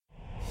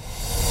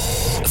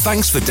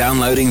Thanks for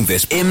downloading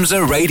this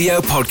IMSA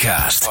radio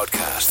podcast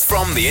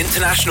from the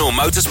International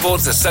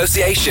Motorsports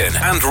Association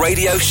and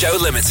Radio Show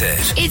Limited.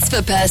 It's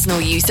for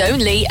personal use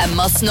only and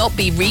must not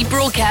be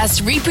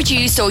rebroadcast,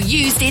 reproduced or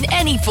used in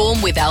any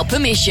form without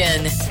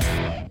permission.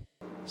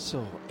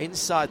 So,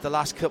 inside the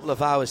last couple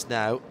of hours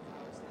now,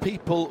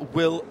 people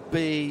will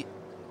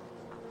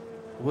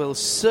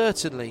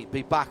certainly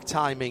be back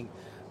timing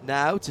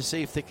now to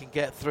see if they can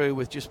get through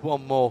with just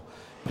one more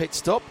pit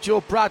stop. Joe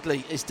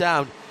Bradley is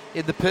down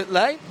in the pit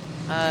lane,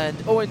 and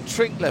Owen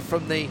Trinkler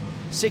from the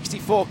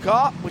 64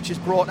 car, which has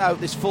brought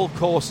out this full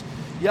course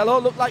yellow,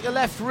 looked like a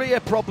left rear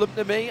problem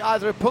to me,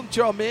 either a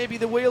puncture or maybe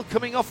the wheel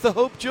coming off the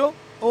hub. Joe,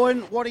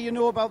 Owen, what do you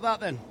know about that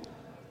then?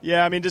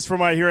 Yeah, I mean, just from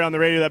what I hear on the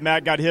radio that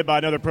Matt got hit by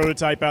another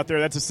prototype out there.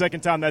 That's the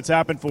second time that's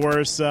happened for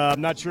us. I'm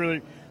not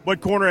sure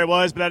what corner it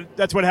was, but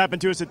that's what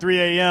happened to us at 3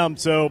 a.m.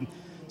 So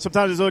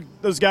sometimes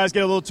those guys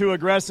get a little too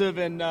aggressive,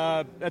 and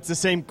that's the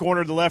same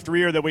corner to the left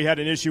rear that we had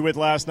an issue with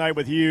last night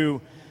with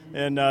Hugh,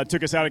 and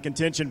took us out of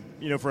contention,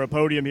 for a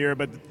podium here.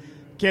 But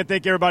can't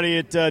thank everybody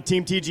at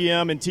Team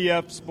TGM and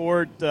TF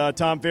Sport,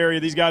 Tom Ferry.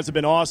 These guys have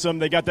been awesome.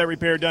 They got that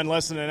repair done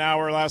less than an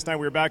hour last night.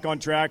 We were back on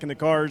track, and the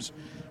car's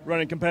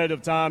running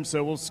competitive time,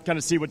 so we'll kind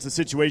of see what the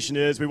situation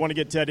is. We want to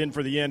get Ted in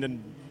for the end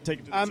and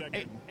take it to the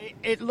check.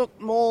 It looked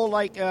more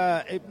like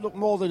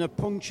more than a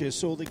puncture,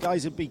 so the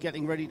guys would be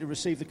getting ready to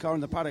receive the car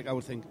in the paddock, I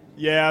would think.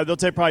 Yeah, they'll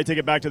probably take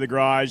it back to the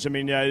garage. I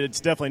mean, yeah, it's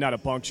definitely not a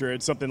puncture.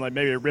 It's something like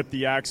maybe it ripped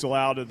the axle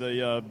out of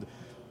the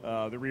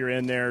rear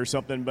end there or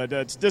something, but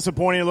it's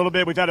disappointing a little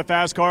bit. We've had a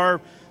fast car.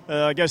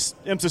 I guess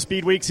IMSA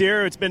Speed Week's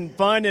here. It's been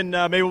fun, and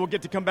maybe we'll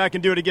get to come back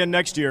and do it again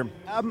next year.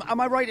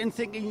 Am I right in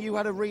thinking you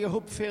had a rear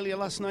hub failure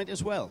last night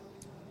as well?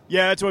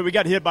 Yeah, that's why we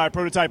got hit by a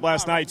prototype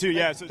last night, too.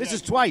 Yeah, so, this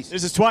is twice.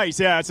 This is twice,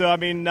 yeah. So, I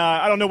mean,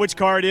 I don't know which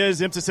car it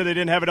is. IMSA said they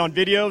didn't have it on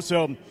video,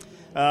 so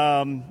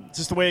it's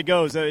just the way it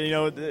goes.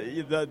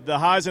 The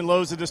highs and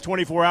lows of this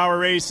 24-hour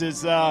race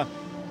is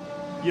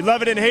you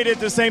love it and hate it at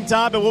the same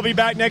time, but we'll be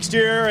back next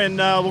year, and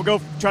we'll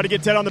go try to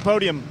get Ted on the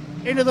podium.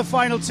 Into the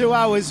final 2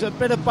 hours, a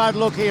bit of bad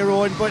luck here,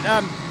 Owen, but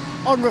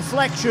on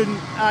reflection,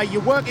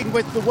 you're working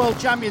with the world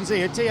champions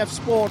here, TF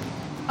Sport.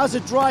 As a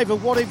driver,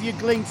 what have you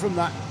gleaned from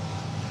that?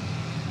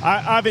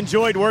 I've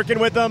enjoyed working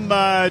with them,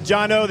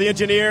 Jono, the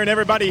engineer, and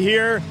everybody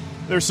here.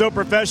 They're so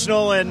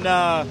professional, and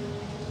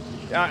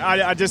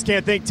I just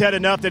can't thank Ted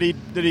enough that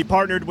he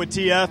partnered with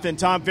TF and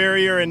Tom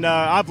Ferrier, and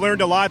I've learned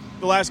a lot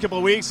the last couple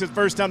of weeks. It's the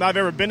first time I've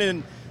ever been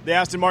in the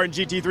Aston Martin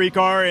GT3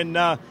 car, and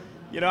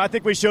I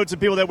think we showed some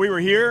people that we were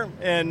here,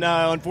 and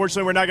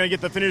unfortunately we're not going to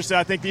get the finish that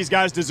I think these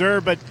guys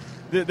deserve, but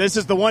this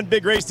is the one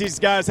big race these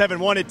guys haven't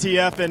won at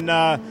TF, and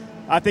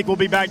I think we'll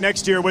be back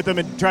next year with them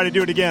and try to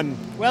do it again.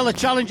 Well, the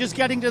challenge is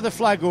getting to the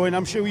flag, Owen.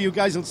 I'm sure you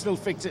guys will still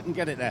fix it and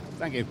get it there.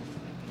 Thank you.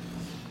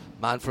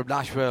 Man from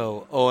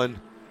Nashville, Owen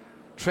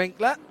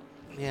Trinkler.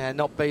 Yeah,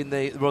 not been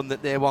the run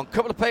that they want.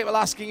 Couple of people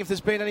asking if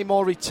there's been any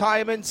more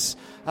retirements.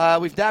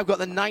 We've now got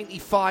the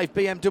 95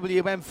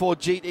 BMW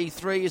M4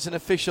 GT3 as an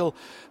official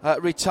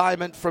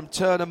retirement from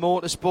Turner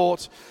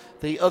Motorsport.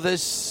 The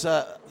others,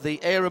 the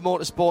Era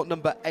Motorsport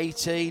number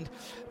 18.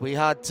 We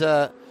had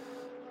the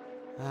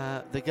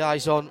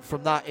guys on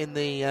from that in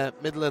the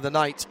middle of the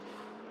night.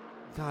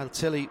 Kyle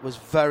Tilley was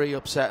very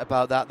upset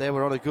about that. They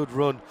were on a good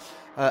run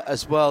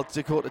as well.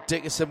 Dakota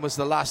Dickerson was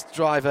the last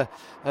driver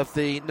of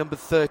the number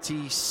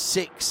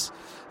 36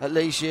 at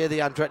Ligier, the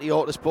Andretti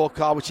Autosport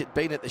car, which had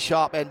been at the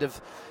sharp end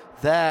of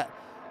their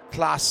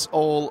class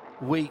all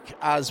week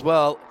as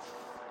well.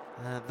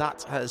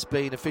 That has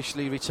been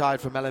officially retired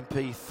from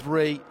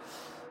LMP3.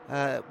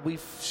 We've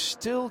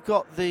still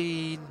got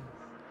the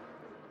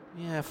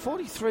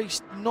 43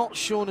 not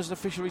shown as an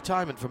official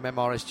retirement from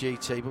MRS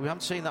GT, but we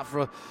haven't seen that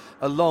for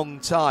a long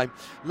time.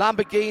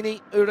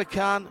 Lamborghini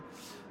Huracan,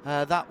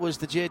 that was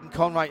the Jaden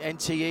Conwright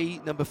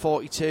NTE number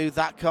 42.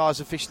 That car's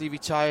officially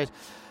retired.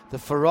 The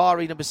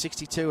Ferrari number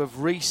 62 of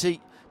Risi,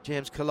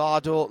 James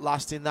Collado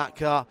last in that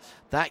car.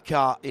 That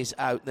car is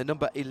out. The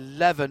number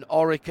 11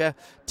 Orica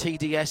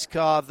TDS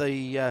car,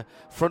 the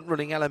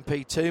front-running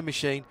LMP2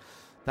 machine.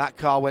 That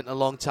car went a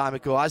long time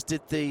ago, as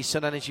did the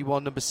Sun Energy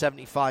One number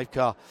 75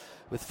 car,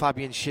 with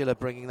Fabian Schiller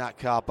bringing that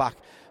car back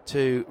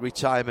to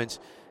retirement.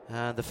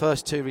 The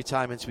first two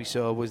retirements we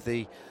saw was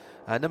the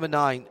number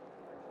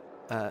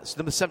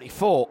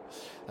 74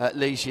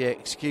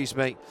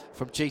 Ligier,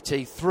 from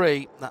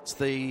GT3. That's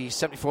the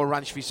 74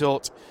 Ranch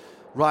Resort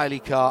Riley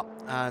car.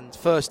 And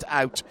first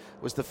out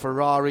was the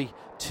Ferrari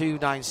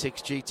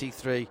 296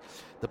 GT3,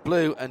 the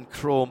blue and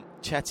chrome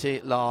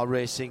Chete La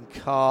Racing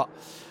car.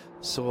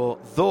 So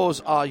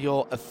those are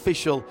your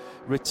official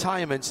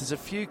retirements. There's a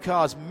few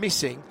cars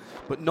missing,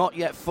 but not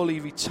yet fully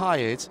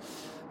retired,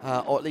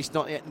 or at least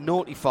not yet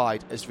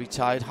notified as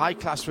retired. High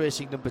Class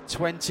Racing number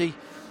 20.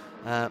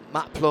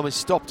 Matt Plum is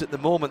stopped at the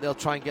moment. They'll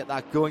try and get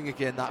that going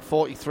again, that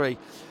 43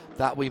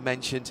 that we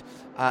mentioned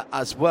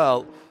as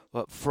well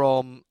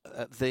from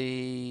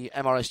the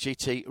MRS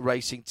GT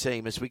racing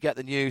team. As we get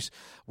the news,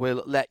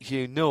 we'll let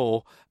you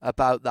know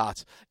about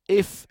that.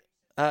 If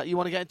you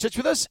want to get in touch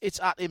with us, it's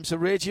at IMSA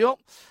Radio.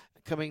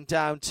 Coming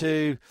down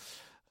to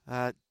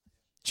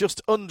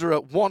just under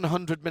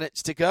 100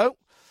 minutes to go.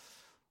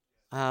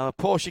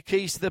 Porsche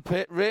keys to the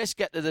pit race,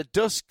 get to the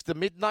dusk, the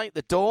midnight,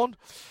 the dawn.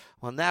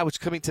 Well, now it's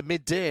coming to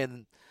midday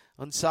and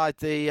inside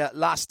the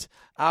last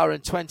hour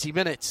and 20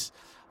 minutes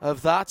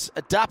of that.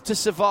 Adapt to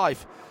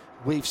survive.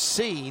 We've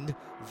seen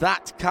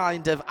that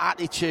kind of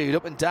attitude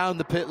up and down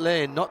the pit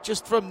lane, not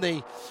just from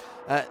the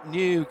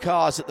new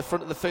cars at the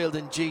front of the field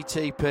in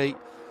GTP,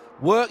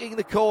 working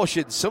the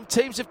cautions. Some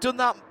teams have done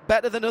that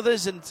better than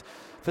others, and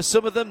for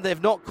some of them,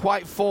 they've not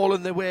quite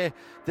fallen the way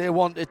they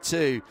wanted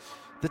to.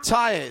 The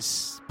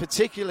tyres,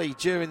 particularly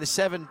during the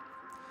 7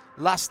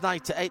 last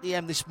night to 8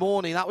 a.m. this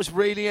morning, that was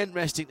really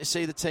interesting to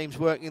see the teams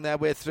working their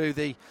way through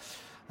the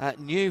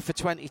new for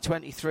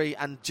 2023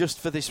 and just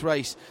for this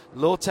race,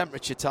 low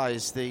temperature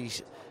tyres, the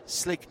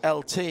slick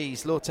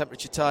LTs, low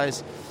temperature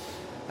tyres,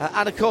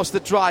 and of course the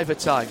driver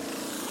time.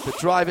 The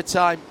driver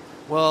time,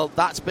 well,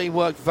 that's been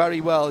worked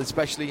very well,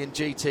 especially in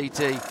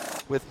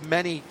GTT, with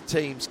many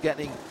teams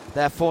getting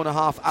their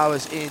 4.5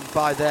 hours in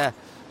by their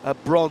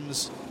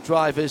bronze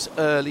drivers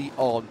early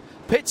on.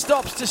 Pit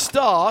stops to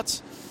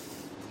start.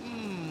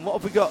 What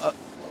have we got?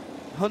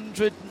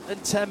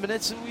 110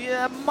 minutes.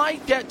 Yeah,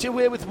 might get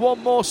away with one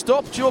more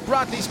stop. Joe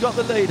Bradley's got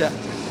the leader.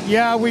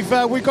 Yeah, we've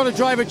got a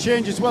driver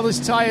change as well as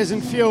tyres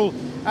and fuel.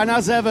 And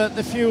as ever,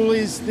 the fuel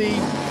is the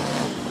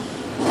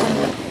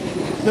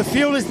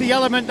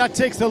element that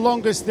takes the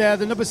longest there.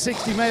 The number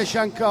 60 Meyer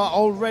Shankar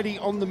already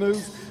on the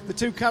move. The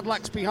two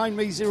Cadillacs behind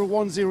me,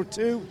 01,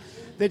 02.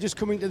 They're just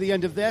coming to the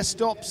end of their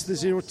stops. The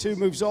 02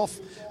 moves off,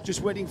 just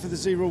waiting for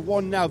the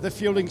 01 now. The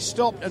fueling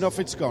stopped and off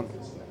it's gone.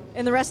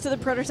 In the rest of the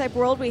prototype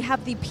world, we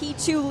have the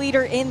P2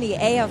 leader in the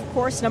A, of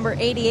course, number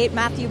 88,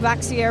 Matthew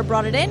Vaxier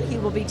brought it in. He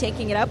will be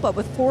taking it out, but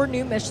with 4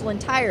 new Michelin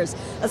tires.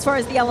 As far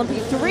as the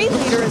LMP3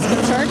 leader is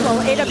concerned,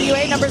 well,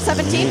 AWA number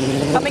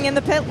 17 coming in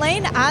the pit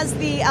lane as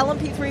the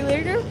LMP3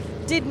 leader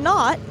did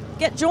not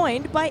get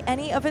joined by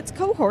any of its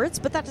cohorts,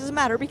 but that doesn't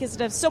matter because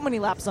it has so many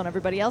laps on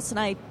everybody else,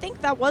 and I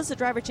think that was a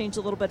driver change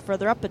a little bit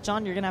further up, but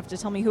John, you're going to have to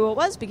tell me who it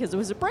was because it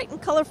was a bright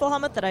and colourful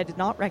helmet that I did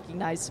not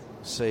recognise.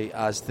 See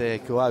as they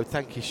go out.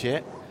 Thank you,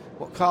 Shay.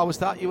 What car was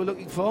that you were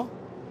looking for?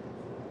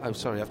 Oh,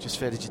 sorry, I've just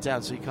faded you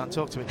down so you can't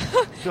talk to me.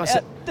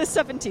 The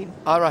 17.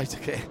 All right,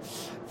 okay.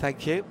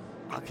 Thank you.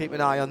 I'll keep an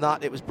eye on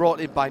that. It was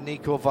brought in by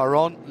Nico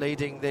Varon,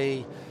 leading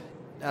the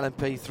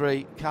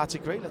LMP3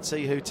 category. Let's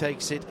see who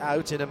takes it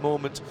out in a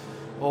moment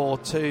or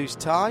two's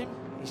time.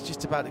 He's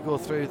just about to go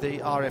through the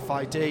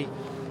RFID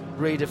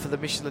reader for the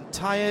Michelin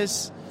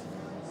tyres.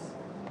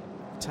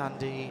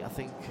 Tandy, I don't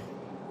think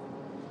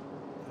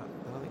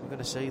we're going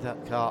to see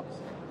that car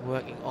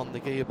working on the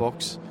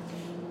gearbox.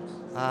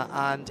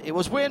 And it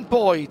was Wayne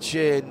Boyd,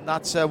 Shane.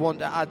 That's one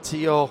to add to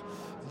your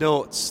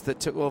notes that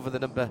took over the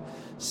number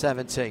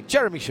 17.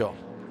 Jeremy Shaw.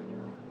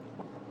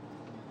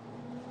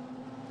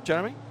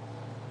 Jeremy?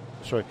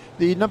 Sorry.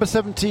 The number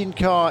 17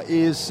 car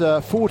is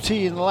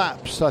 14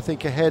 laps, I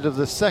think, ahead of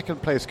the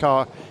second place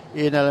car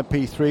in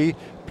LMP3.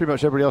 Pretty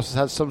much everybody else has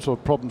had some sort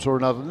of problems or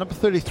another. The number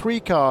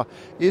 33 car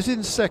is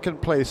in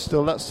second place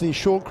still. That's the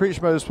Sean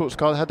Creech Motorsports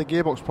car that had a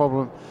gearbox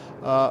problem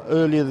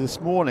earlier this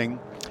morning.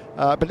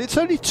 But it's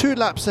only 2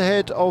 laps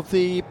ahead of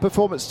the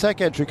Performance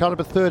Tech entry, car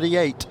number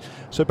 38.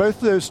 So both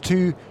of those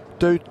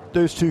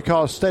two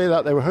cars stay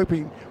that. They were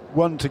hoping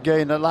one to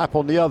gain a lap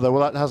on the other.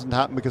 Well, that hasn't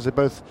happened because they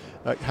both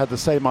had the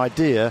same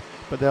idea,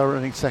 but they are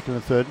running second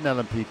and third in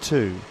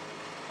LMP2.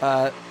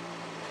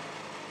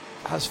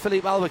 Has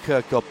Philippe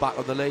Albuquerque got back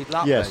on the lead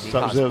lap? Yes,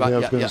 that was the other thing I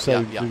was going to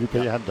say. Did you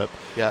put your hand up?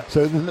 Yeah.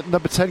 So the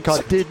number 10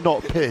 car did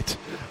not pit,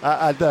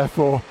 and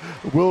therefore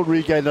will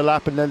regain a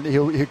lap, and then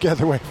he'll get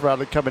away from around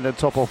and come in and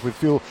top off with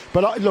fuel.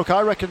 But look,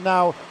 I reckon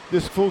now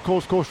this full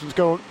course caution is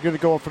going to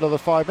go on for another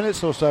 5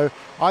 minutes or so.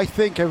 I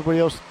think everybody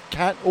else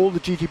can, all the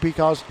GTP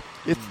cars,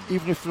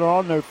 even if there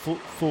are no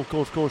full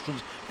course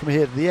cautions from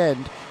here to the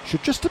end,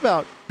 should just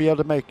about be able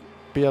to make it.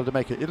 It'll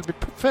be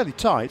fairly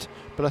tight,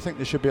 but I think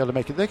they should be able to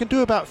make it. They can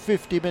do about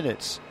 50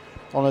 minutes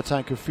on a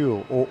tank of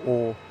fuel,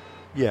 or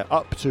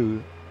up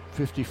to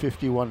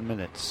 51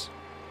 minutes.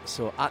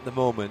 So at the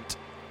moment,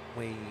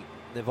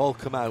 they've all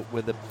come out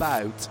with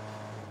about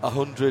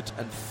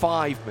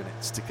 105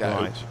 minutes to go,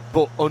 right.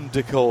 But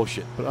under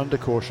caution. We're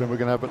going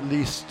to have at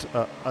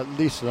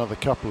least another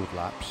couple of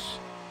laps,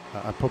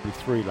 and probably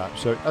 3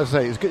 laps. So as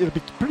I say, it'll be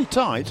pretty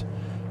tight.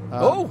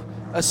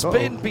 A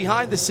spin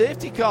behind the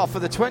safety car for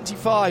the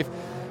 25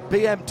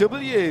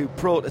 BMW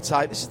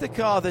prototype. This is the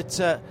car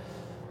that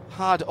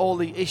had all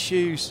the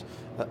issues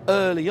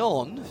early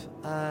on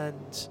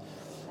and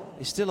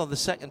is still on the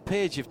second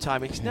page of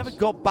timing. He's never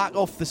got back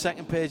off the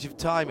second page of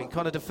timing.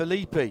 Connor De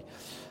Filippi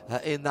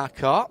in that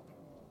car.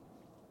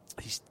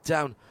 He's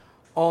down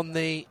on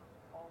the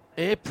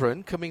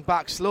apron, coming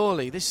back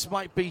slowly. This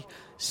might be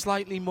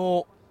slightly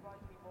more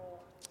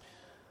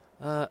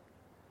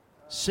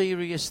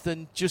serious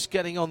than just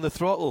getting on the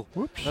throttle.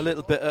 Whoops. A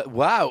little bit.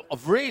 Wow,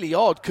 really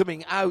odd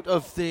coming out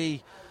of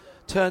the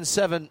turn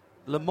 7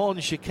 Le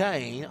Mans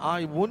chicane.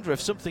 I wonder if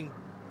something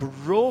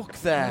broke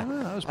there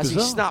as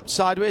bizarre. he snapped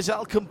sideways.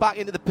 That'll come back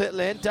into the pit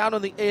lane, down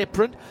on the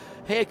apron.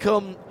 Here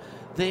come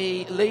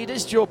the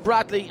leaders. Joe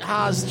Bradley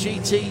has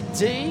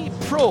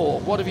GTD Pro.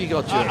 What have you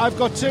got, Joe? I've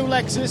got 2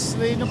 Lexus,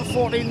 the number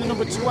 14, the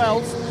number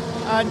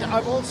 12, and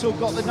I've also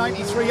got the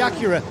 93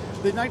 Acura.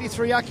 The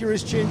 93 Acura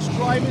has changed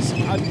drivers.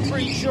 I'm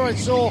pretty sure I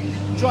saw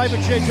driver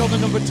change on the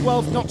number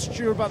 12. Not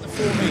sure about the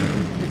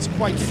 14. It's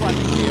quite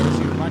frantic here, as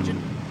you can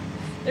imagine.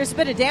 There's a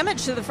bit of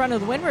damage to the front of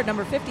the windward.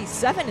 Number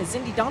 57 as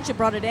Indy Doncha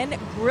brought it in.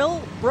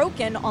 Grill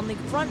broken on the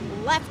front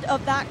left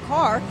of that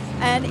car,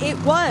 and it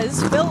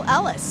was Phil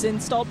Ellis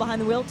installed behind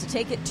the wheel to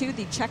take it to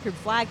the checkered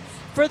flag.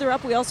 Further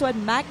up, we also had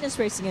Magnus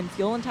Racing in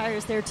fuel and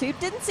tires there too.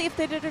 Didn't see if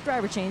they did a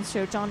driver change,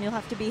 so John, you'll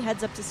have to be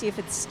heads up to see if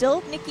it's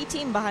still Nicky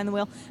Team behind the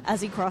wheel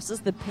as he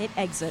crosses the pit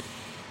exit.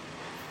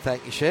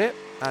 Thank you, Shea.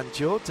 And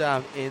Joe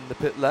down in the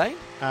pit lane.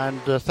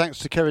 And thanks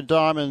to Kevin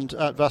Diamond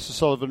at Vassar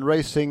Sullivan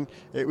Racing,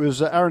 it was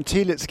Aaron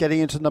Thielitz getting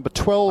into the number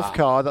 12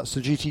 car. That's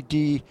the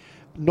GTD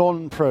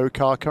non-pro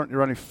car, currently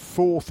running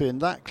 4th in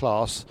that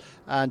class.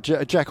 And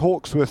Jack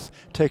Hawksworth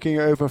taking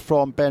over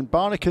from Ben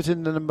Barnicat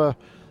in the number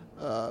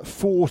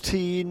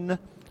 14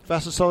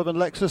 Vassar Sullivan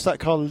Lexus. That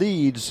car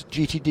leads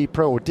GTD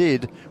Pro, or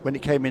did, when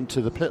it came into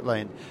the pit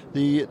lane.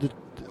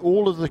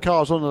 All of the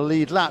cars on the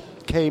lead lap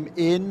came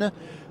in.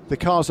 The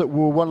cars that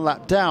were 1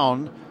 lap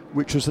down,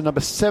 which was the number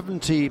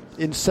 70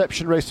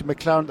 Inception Racing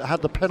McLaren that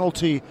had the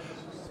penalty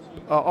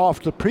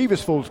after the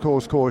previous full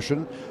course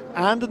caution,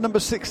 and the number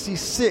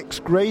 66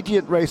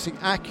 Gradient Racing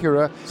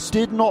Acura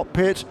did not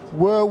pit,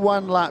 were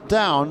 1 lap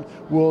down,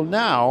 will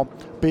now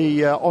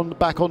be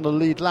back on the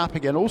lead lap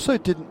again. Also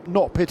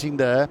not pitting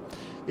there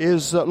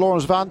is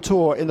Lawrence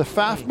Vantor in the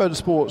Pfaff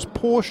Motorsports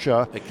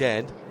Porsche.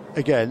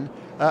 Again.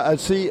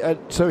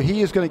 So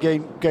he is going to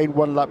gain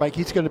 1 lap back.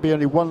 He's going to be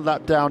only 1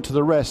 lap down to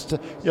the rest.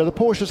 The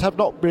Porsches have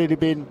not really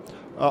been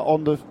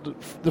on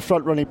the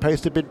front running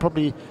pace. They've been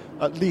probably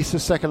at least a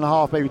second and a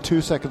half, maybe 2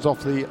 seconds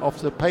off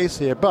the pace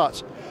here.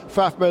 But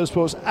Pfaff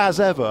Motorsports, as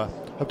ever,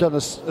 have done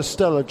a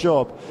stellar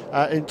job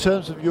in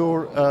terms of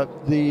your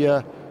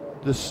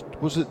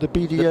was it the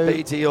BDO?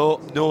 The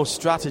BDO no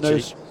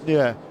strategy.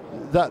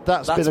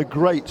 That's been a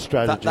great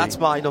strategy. That's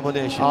my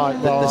nomination.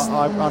 I'm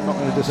not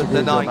going to disagree.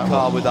 The 9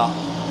 car with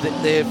that.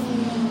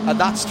 And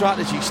that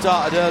strategy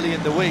started early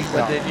in the week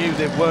when they knew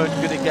they weren't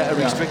going to get a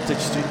restricted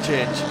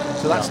change.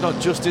 So that's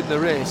not just in the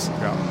race.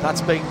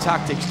 That's being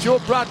tactics. Joe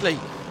Bradley,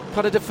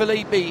 Conor De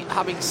Filippi,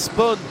 having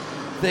spun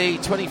the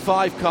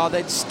 25 car,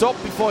 then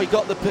stopped before he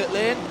got the pit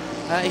lane.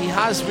 He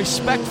has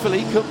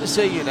respectfully come to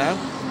see you now.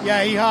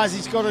 Yeah, he has.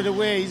 He's got it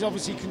away. He's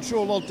obviously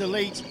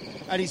Control-Alt-Delete,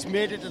 and he's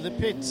made it to the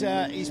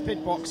his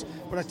pit box.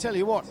 But I tell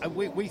you what,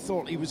 we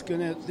thought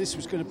this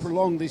was going to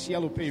prolong this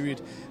yellow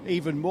period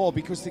even more,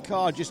 because the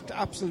car just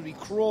absolutely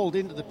crawled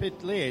into the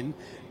pit lane,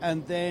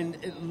 and then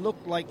it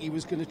looked like he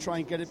was going to try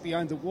and get it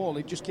behind the wall.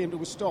 It just came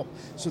to a stop.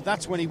 So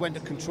that's when he went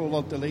to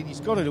Control-Alt-Delete. He's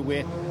got it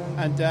away,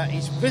 and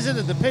he's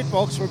visited the pit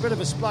box for a bit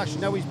of a splash.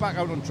 Now he's back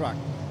out on track.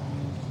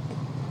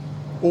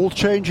 All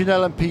change in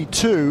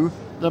LMP2.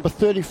 Number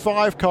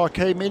 35 car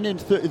came in.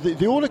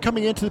 The order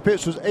coming into the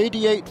pits was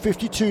 88,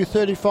 52,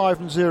 35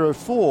 and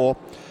 04.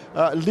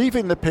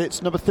 Leaving the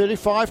pits, number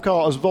 35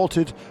 car has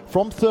vaulted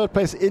from 3rd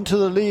place into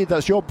the lead.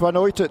 That's Job van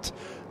Uytert,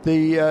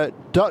 the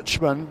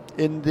Dutchman,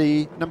 in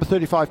the number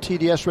 35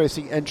 TDS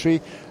Racing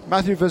entry.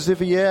 Mathieu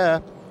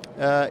Vazivière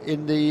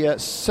in the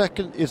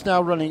second is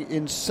now running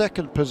in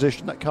 2nd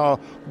position. That car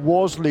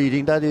was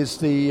leading. That is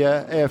the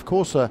AF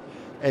Corsa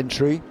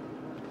entry.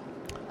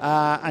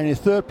 And in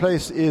 3rd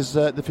place is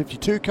the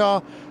 52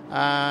 car,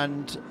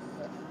 and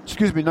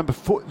number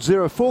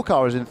 04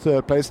 car is in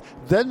 3rd place.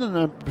 Then the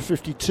number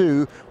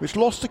 52, which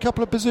lost a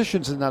couple of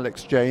positions in that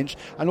exchange,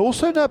 and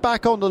also now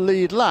back on the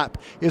lead lap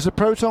is a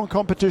Proton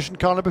competition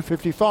car number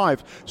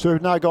 55. So we've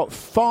now got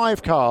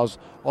 5 cars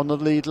on the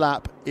lead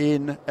lap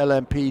in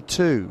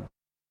LMP2.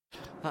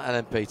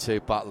 That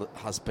LMP2 battle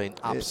has been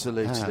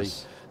absolutely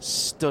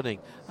stunning.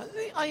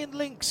 The Iron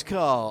Lynx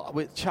car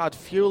with Chad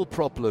fuel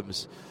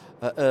problems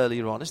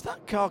earlier on. Has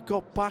that car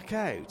got back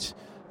out?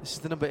 This is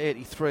the number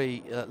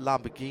 83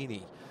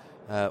 Lamborghini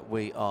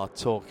we are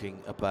talking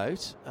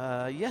about.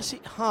 Yes,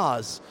 it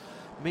has.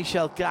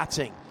 Michel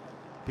Gatting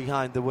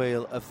behind the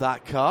wheel of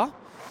that car.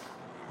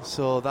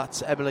 So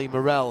that's Emily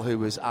Morell who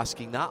was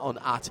asking that on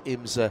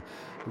 @IMSA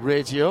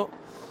Radio.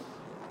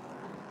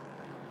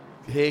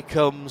 Here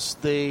comes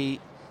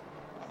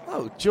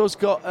Joe's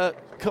got a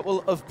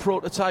couple of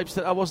prototypes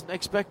that I wasn't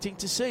expecting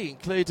to see,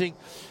 including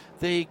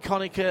the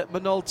Konica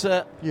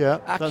Minolta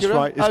Acura. That's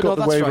right. It's got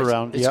the wave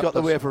around. It's got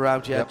the wave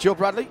around, yeah. Joe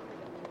Bradley?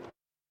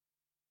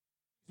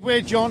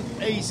 Where John,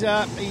 he's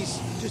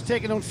just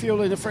taken on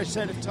fuel in a fresh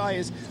set of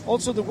tyres.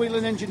 Also the Wheel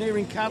and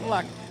Engineering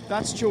Cadillac,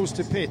 that's chose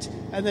to pit.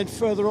 And then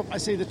further up, I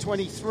see the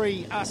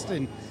 23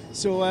 Aston.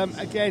 So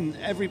again,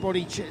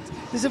 everybody,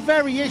 there's a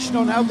variation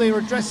on how they're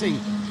addressing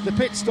the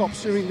pit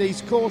stops during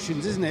these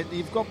cautions, isn't it?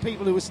 You've got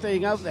people who are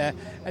staying out there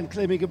and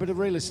claiming a bit of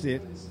real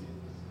estate.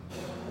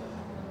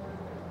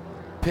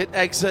 Pit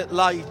exit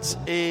light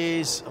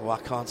is... I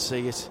can't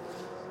see it.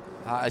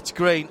 It's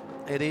green.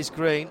 It is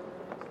green.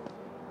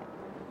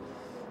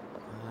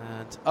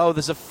 And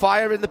there's a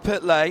fire in the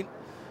pit lane.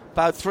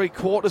 about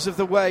 3/4 of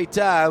the way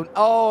down.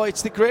 Oh,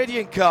 it's the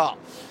Gradient car.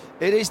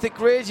 It is the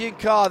Gradient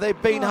car.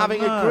 They've been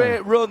having a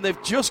great run.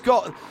 They've just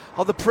got,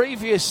 on the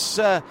previous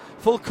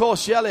full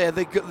course yellow,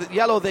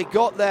 they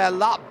got their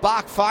lap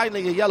back.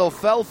 Finally, a yellow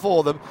fell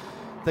for them.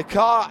 The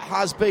car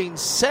has been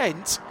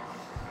sent.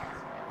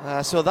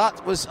 So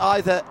that was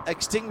either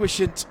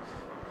extinguishing.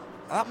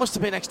 That must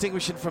have been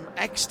extinguishing from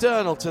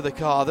external to the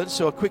car then.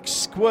 So a quick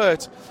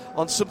squirt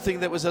on something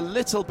that was a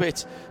little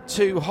bit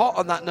too hot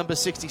on that number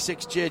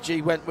 66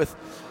 JG Wentworth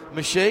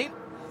machine.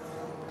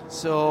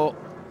 So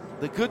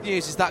the good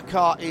news is that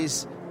car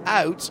is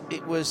out.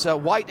 It was a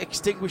white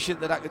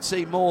extinguishant that I could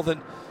see more than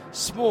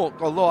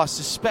smoke, although I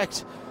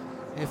suspect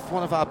if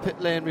one of our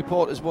pit lane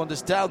reporters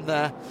wanders down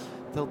there,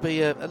 there'll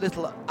be a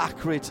little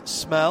acrid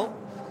smell.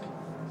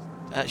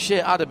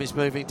 Shea Adam is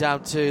moving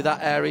down to that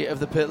area of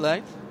the pit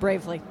lane.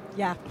 Bravely.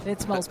 Yeah,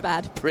 it smells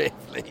bad.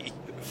 Bravely.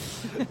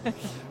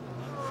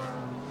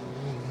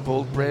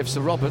 Bold, brave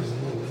Sir Robin.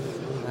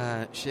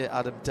 Shea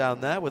Adam down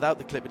there without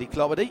the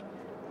clippity-cloppity.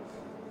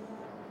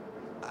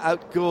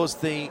 Out goes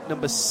the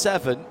number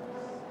 7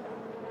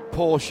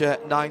 Porsche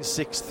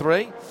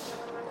 963.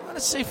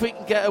 Let's see if we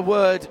can get a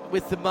word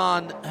with the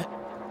man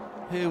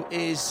who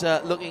is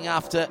looking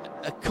after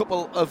a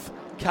couple of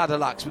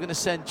Cadillacs. We're going to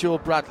send Joe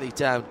Bradley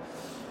down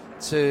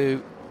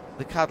to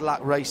the Cadillac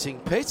Racing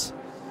pit.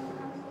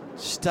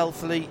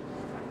 Stealthily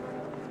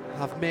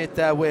have made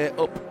their way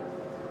up,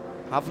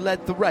 have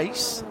led the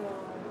race,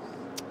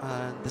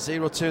 and the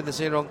 02 and the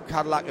 01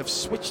 Cadillac have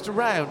switched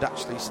around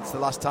actually since the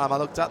last time I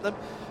looked at them.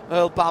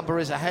 Earl Bamber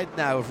is ahead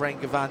now of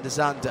Renger van der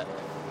Zande.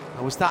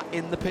 Was that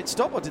in the pit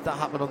stop or did that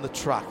happen on the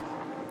track?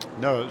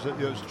 No, it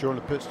was during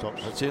the pit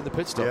stops. It's during the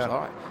pit stops, all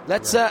right.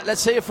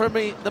 Let's hear from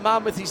the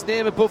man with his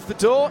name above the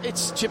door.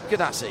 It's Chip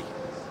Ganassi.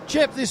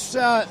 Chip, this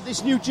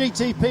new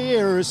GTP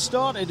era has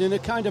started in a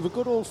kind of a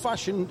good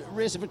old-fashioned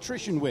race of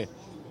attrition way.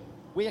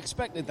 We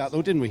expected that,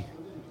 though, didn't we?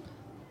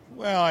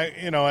 Well,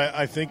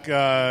 I think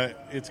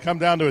it's come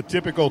down to a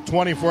typical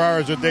 24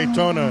 hours of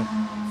Daytona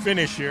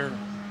finish here.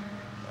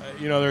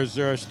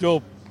 There are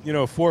still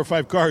 4 or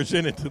 5 cars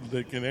in it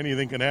that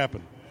anything can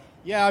happen.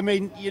 Yeah, I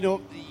mean,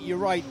 you're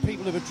right.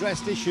 People have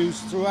addressed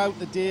issues throughout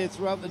the day,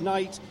 throughout the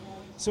night.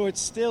 So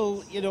it's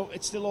still,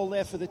 it's still all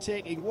there for the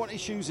taking. What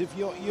issues have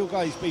you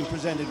guys been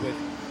presented with?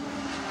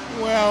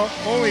 Well,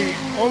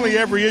 only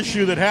every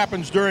issue that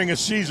happens during a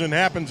season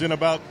happens in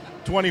about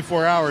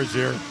 24 hours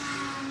here.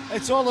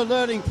 It's all a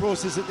learning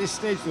process at this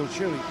stage, though,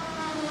 surely.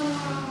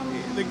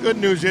 The good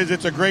news is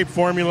it's a great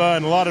formula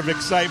and a lot of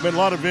excitement, a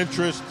lot of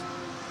interest,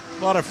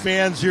 a lot of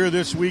fans here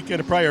this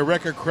weekend, probably a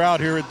record crowd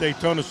here at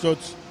Daytona. So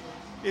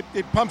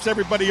it pumps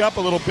everybody up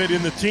a little bit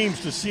in the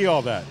teams to see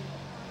all that.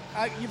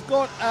 You've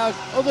got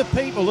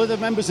other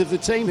members of the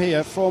team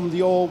here from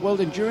your World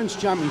Endurance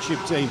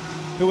Championship team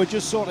who are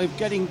just sort of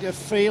getting a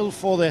feel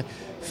for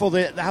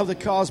how the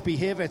cars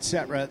behave,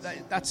 etc.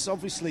 That's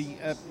obviously,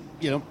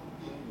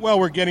 Well,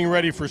 we're getting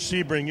ready for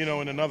Sebring,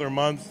 in another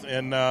month,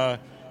 and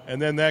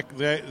then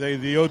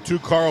the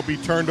O2 car will be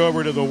turned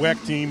over to the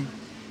WEC team,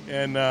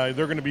 and they're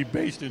going to be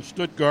based in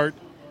Stuttgart,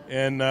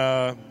 and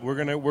we're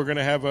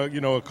gonna have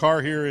a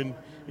car here in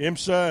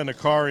IMSA and a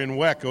car in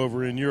WEC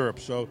over in Europe.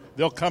 So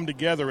they'll come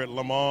together at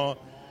Le Mans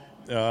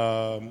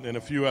and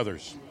a few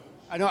others.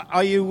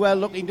 Are you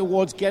looking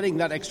towards getting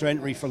that extra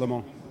entry for Le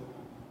Mans?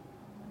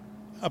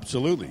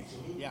 Absolutely.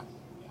 Yeah.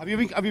 Have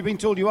you been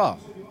told you are?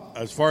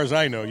 As far as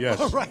I know, yes.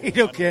 All right,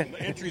 okay.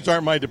 Entries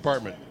aren't my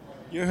department.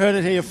 You heard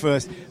it here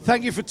first.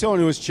 Thank you for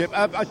talking to us, Chip.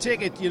 I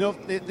take it,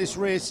 this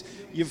race,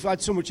 you've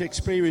had so much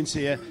experience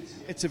here.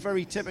 It's a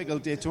very typical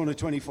Daytona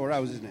 24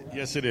 hours, isn't it?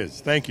 Yes, it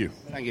is. Thank you.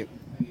 Thank you.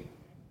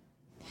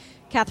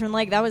 Catherine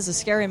Legge, that was a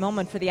scary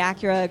moment for the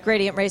Acura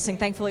Gradient Racing.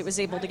 Thankfully, it was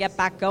able to get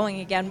back going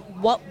again.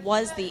 What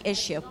was the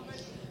issue?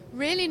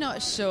 Really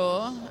not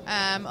sure.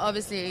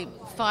 Obviously,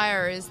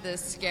 fire is the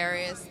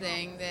scariest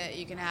thing that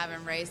you can have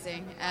in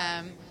racing.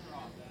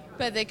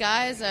 But the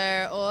guys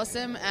are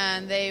awesome,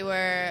 and they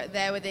were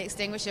there with the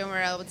extinguisher and were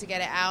able to get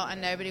it out, and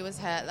nobody was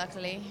hurt,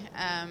 luckily.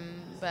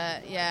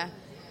 But, yeah,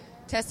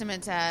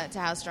 testament to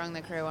how strong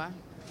the crew are.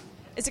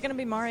 Is it going to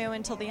be Mario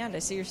until the end? I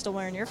see you're still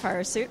wearing your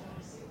fire suit.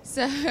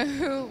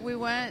 So we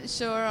weren't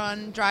sure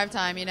on drive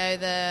time,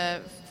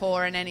 the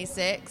 4 and any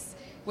 6.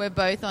 We're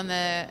both on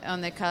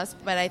the cusp,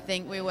 but I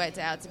think we worked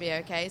it out to be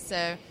okay.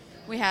 So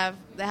we have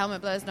the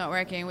helmet blower's not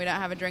working. We don't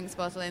have a drinks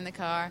bottle in the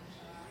car.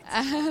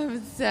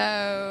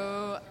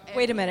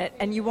 Wait a minute,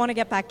 and you want to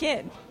get back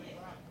in?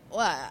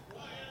 Well,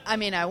 I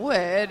mean, I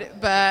would,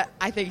 but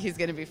I think he's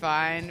going to be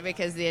fine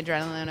because the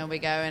adrenaline will be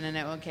going and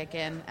it will kick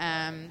in.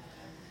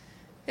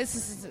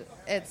 It's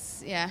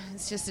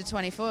just a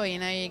 24,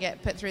 you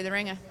get put through the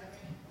ringer.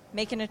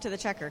 Making it to the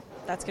checker,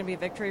 that's going to be a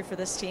victory for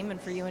this team and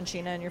for you and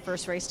Sheena in your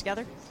first race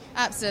together?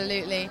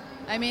 Absolutely.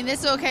 I mean,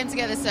 this all came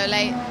together so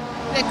late.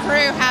 The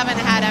crew haven't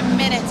had a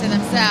minute to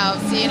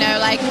themselves,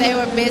 they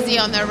were busy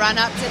on the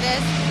run-up to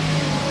this.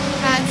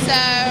 And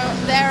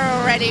so they're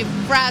already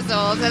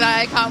frazzled, and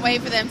I can't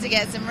wait for them to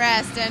get some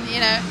rest. And,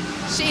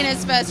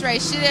 Sheena's first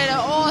race, she did an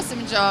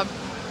awesome job.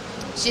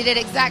 She did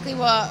exactly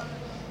what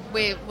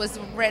was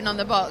written on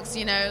the box.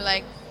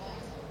 Like,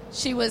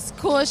 she was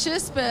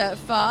cautious but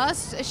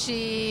fast.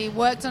 She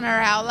worked on her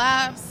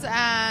outlaps,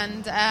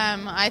 and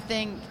I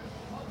think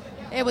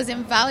it was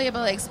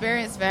invaluable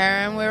experience for her,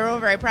 and we were all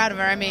very proud of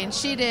her. I mean,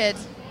 she did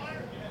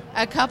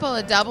a couple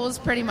of doubles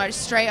pretty much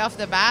straight off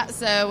the bat,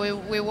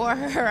 so we wore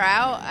her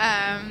out,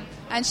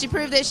 and she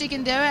proved that she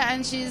can do it,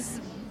 and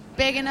she's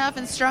big enough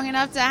and strong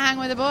enough to hang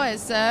with the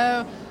boys,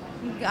 so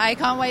I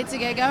can't wait to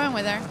get going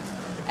with her.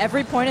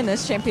 Every point in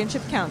this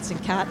championship counts, and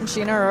Kat and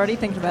Sheena are already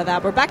thinking about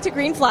that. We're back to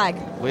green flag.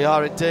 We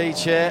are indeed,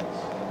 Chair.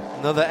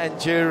 Another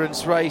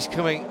endurance race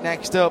coming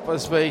next up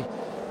as we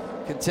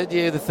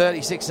continue the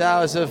 36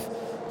 hours of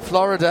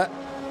Florida.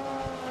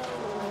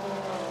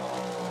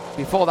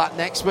 Before that,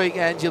 next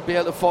weekend, you'll be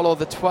able to follow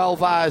the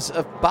 12 hours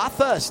of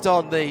Bathurst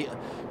on the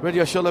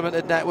Radio Show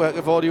Limited network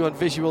of audio and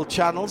visual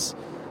channels.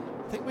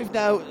 I think we've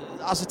now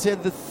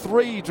ascertained the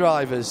 3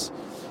 drivers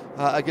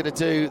are going to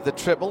do the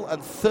triple,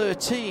 and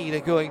 13 are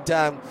going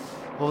down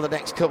over the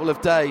next couple of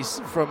days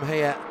from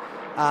here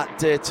at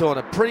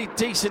Daytona. Pretty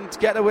decent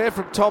getaway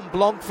from Tom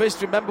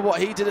Blomqvist. Remember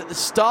what he did at the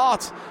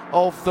start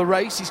of the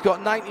race. He's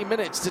got 90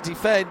 minutes to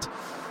defend.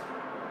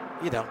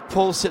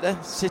 Pole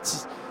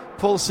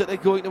sitter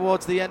going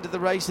towards the end of the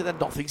race, and then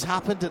nothing's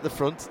happened at the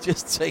front.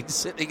 Just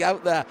sitting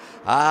out there.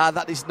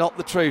 That is not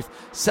the truth.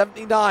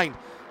 79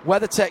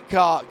 WeatherTech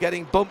car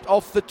getting bumped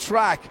off the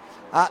track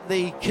at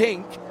the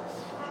kink.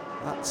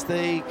 That's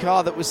the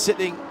car that was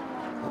sitting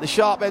at the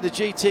sharp end of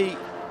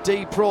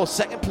GTD Pro.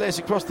 Second place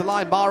across the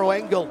line, Maro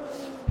Engel,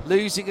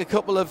 losing a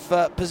couple of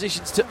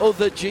positions to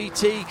other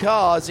GT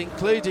cars,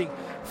 including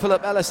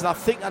Philip Ellis, and I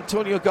think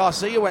Antonio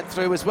Garcia went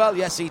through as well.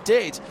 Yes, he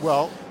did.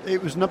 Well,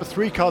 it was number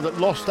 3 car that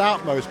lost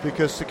out most,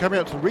 because coming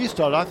up to the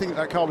restart, I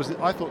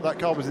thought that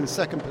car was in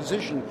second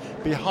position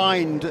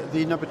behind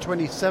the number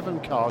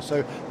 27 car.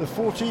 So the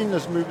 14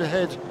 has moved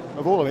ahead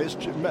of all of it.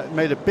 It's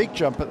made a big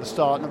jump at the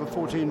start. Number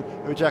 14,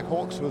 Jack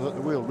Hawksworth at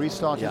the wheel.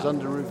 Restart is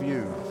under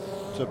review.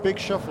 So a big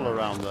shuffle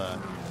around there.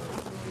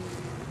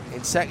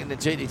 In second in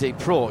GTD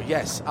Pro,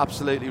 yes,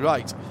 absolutely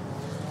right.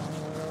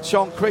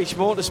 Sean Creech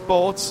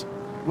Motorsports.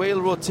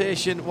 Wheel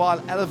rotation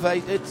while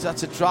elevated.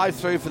 That's a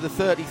drive-through for the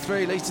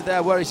 33, at least to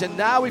their worries. And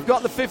now we've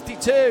got the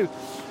 52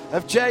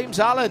 of James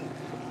Allen.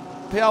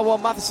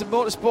 PR1 Matheson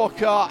Motorsport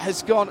car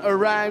has gone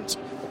around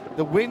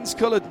the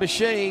winds-coloured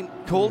machine.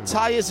 Cold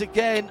tyres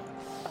again.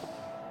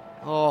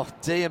 Oh,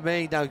 dear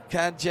me. Now,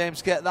 can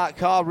James get that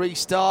car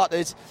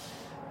restarted?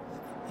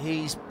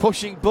 He's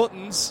pushing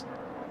buttons.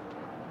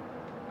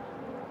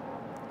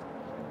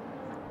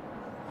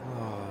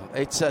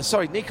 It's,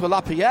 Nico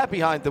Lapierre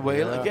behind the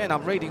wheel. Yeah. Again,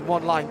 I'm reading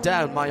one line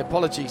down. My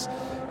apologies.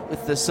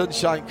 With the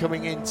sunshine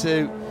coming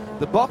into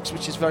the box,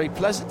 which is very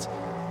pleasant.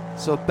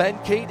 So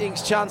Ben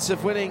Keating's chance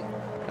of winning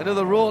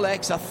another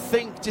Rolex, I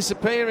think,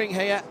 disappearing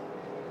here,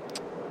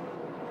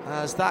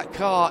 as that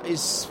car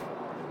is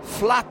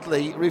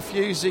flatly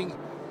refusing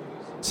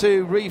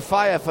to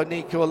refire for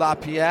Nico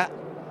Lapierre.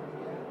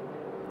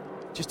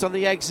 Just on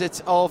the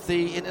exit of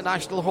the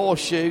International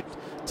Horseshoe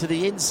to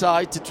the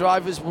inside to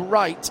driver's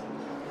right.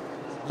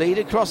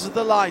 Leader crosses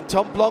the line.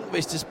 Tom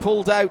Blomqvist has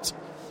pulled out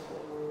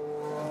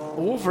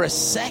over a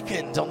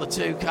second on the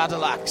 2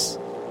 Cadillacs.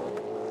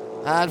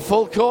 And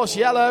full course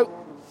yellow.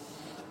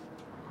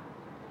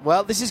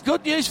 Well, this is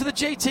good news for the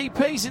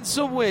GTPs in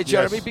some way,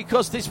 Jeremy,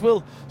 because this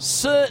will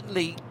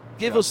certainly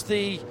give us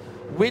the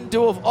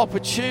window of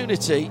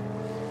opportunity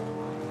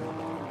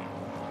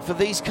for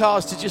these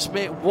cars to just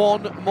make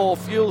one more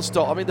fuel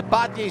stop. I mean, the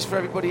bad news for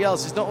everybody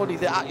else is not only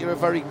that Acura are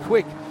very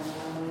quick,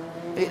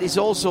 it is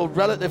also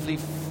relatively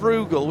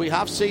frugal. We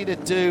have seen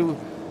it do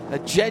a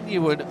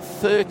genuine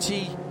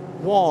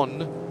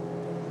 31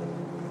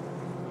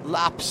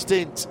 lap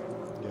stint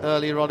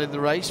earlier on in the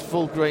race,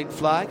 full green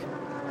flag.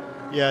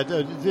 Yeah,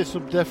 this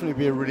will definitely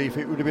be a relief.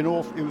 It would have been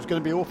it was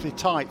going to be awfully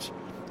tight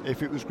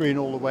if it was green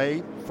all the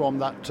way from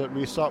that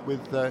restart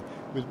with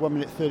 1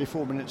 minute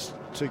 34 minutes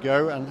to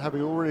go, and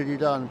having already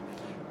done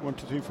 1,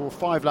 2, 3, 4,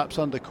 5 laps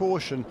under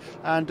caution.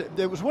 And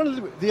there was one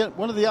of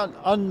the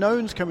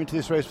unknowns coming to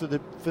this race for the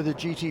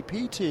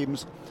GTP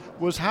teams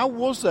was how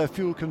was their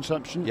fuel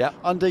consumption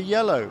under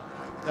yellow.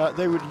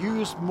 They would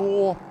use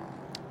more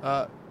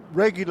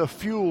regular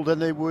fuel than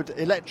they would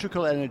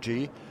electrical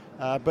energy,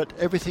 but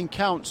everything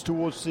counts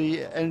towards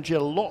the energy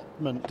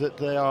allotment that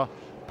they are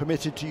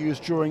permitted to use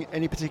during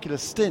any particular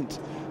stint.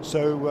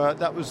 So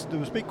there was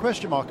a big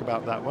question mark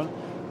about that one.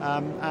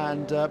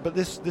 But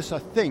this I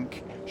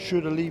think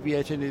should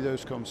alleviate any of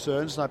those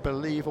concerns, and I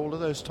believe all of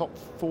those top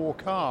 4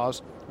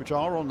 cars which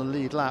are on the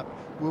lead lap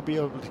will be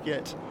able to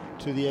get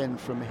to the end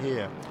from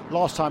here.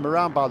 Last time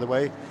around, by the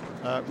way,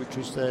 which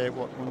was their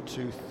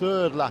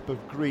 3rd lap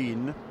of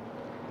green,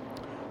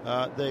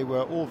 they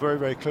were all very,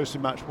 very closely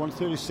matched.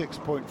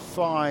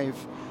 136.5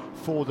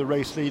 for the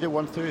race leader,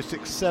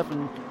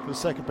 136.7 for the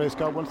second place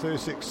car,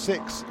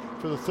 136.6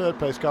 for the third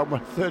place car and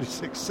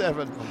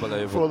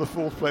 36.7 for the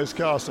fourth place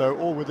car. So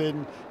all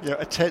within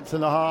a tenth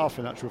and a half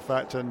in actual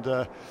fact. And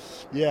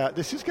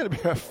this is going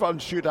to be a fun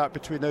shootout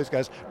between those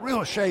guys.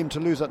 Real shame to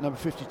lose that number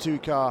 52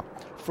 car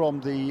from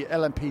the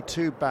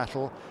LMP2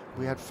 battle.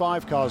 We had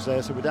 5 cars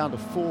there, so we're down to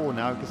 4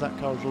 now because that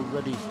car has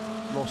already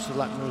lost the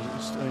lap.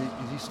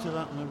 Is he still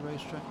out on the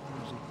racetrack?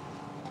 Or is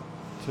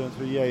he turn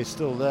 3? Yeah, he's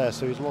still there,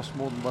 so he's lost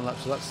more than 1 lap.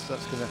 So that's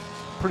going to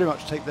pretty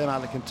much take them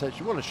out of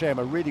contention. What a shame.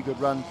 A really good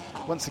run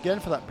once again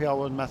for that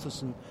PR1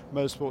 Mathiasen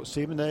Motorsports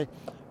team, and they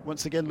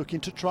once again looking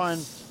to try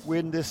and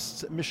win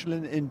this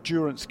Michelin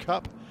Endurance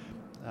Cup.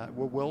 Are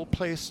well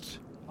placed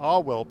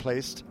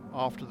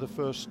after the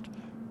first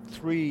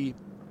 3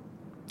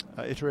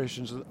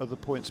 iterations of the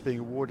points being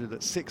awarded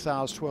at 6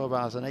 hours, 12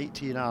 hours and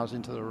 18 hours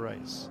into the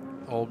race.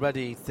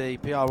 Already the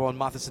PR1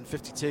 Mathiasen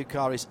 52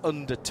 car is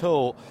under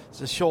tow.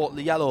 It's a short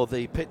yellow.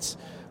 The pits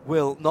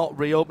will not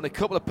reopen. A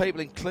couple of people,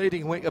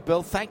 including Wicker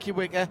Bill. Thank you,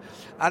 Wicker,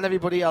 and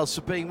everybody else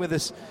for being with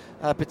us,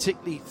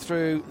 particularly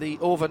through the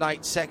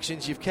overnight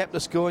sections. You've kept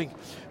us going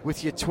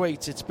with your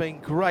tweets. It's been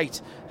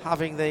great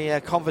having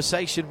the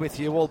conversation with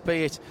you,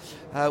 albeit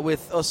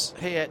with us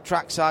here at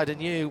Trackside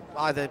and you,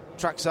 either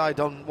Trackside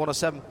on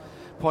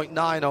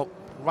 107.9 or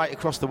right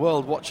across the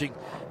world watching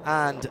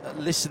and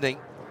listening.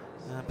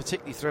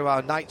 Particularly through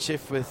our night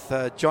shift with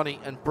Johnny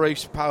and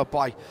Bruce, powered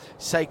by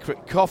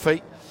Sacred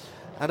Coffee.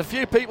 And a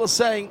few people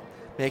saying,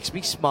 makes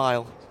me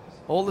smile.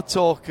 All the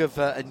talk of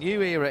a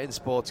new era in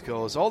sports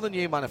cars, all the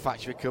new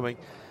manufacturing coming.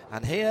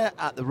 And here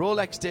at the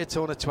Rolex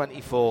Daytona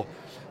 24,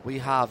 we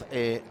have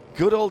a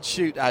good old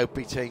shootout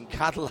between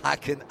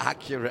Cadillac and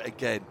Acura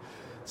again.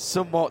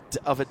 Somewhat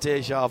of a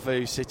deja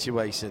vu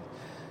situation.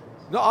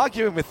 Not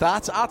arguing with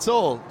that at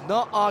all.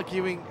 Not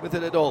arguing with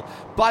it at all.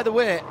 By the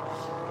way,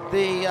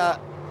 the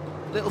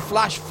little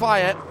flash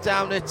fire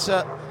down at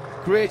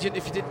Gradient,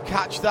 if you didn't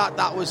catch that,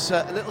 that was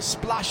a little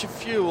splash of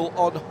fuel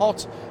on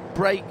hot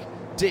brake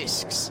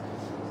discs,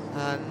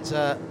 and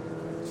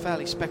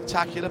fairly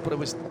spectacular, but it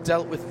was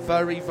dealt with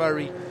very,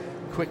 very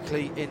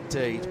quickly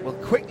indeed. We'll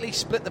quickly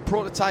split the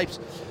prototypes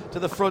to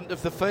the front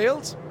of the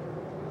field.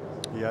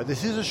 Yeah,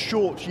 this is a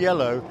short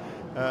yellow,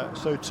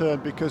 so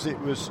turned because it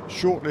was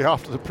shortly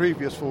after the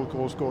previous full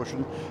course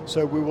caution,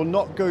 so we will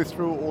not go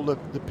through all the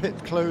pit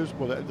closed.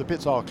 Well, the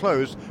pits are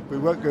closed. We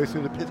won't go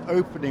through the pit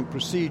opening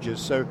procedures,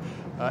 so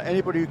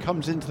anybody who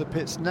comes into the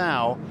pits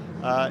now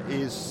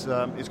is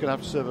going to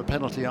have to serve a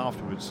penalty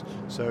afterwards.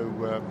 So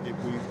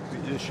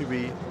it should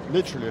be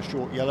literally a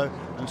short yellow,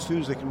 and as soon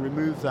as they can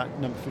remove that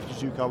number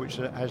 52 car, which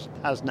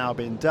has now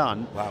been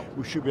done,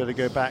 we should be able to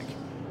go back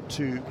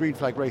to green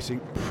flag racing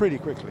pretty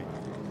quickly.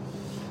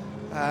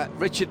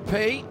 Richard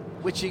P,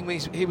 which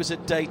means he was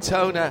at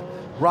Daytona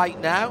right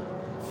now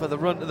for the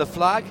run to the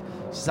flag.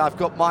 Says, I've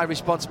got my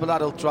responsible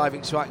adult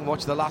driving so I can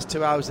watch the last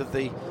 2 hours of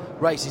the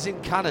race. He's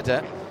in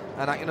Canada,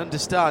 and I can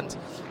understand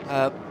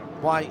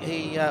why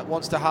he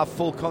wants to have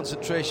full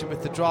concentration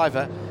with the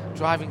driver,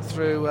 driving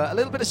through a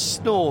little bit of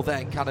snow there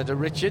in Canada.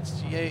 Richard,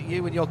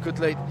 you and your good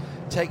lady,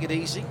 take it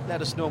easy.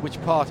 Let us know which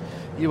part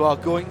you are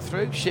going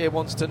through. Shay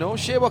wants to know.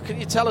 Shay, what can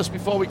you tell us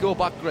before we go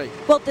back, Greg?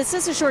 Well, this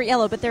is a short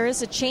yellow, but there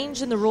is a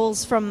change in the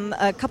rules from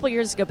a couple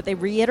years ago, but they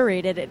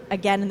reiterated it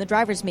again in the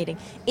drivers' meeting.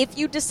 If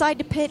you decide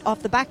to pit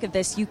off the back of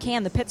this, you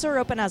can. The pits are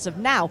open as of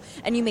now,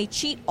 and you may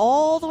cheat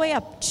all the way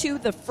up to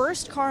the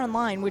first car in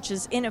line, which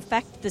is in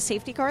effect the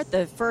safety car,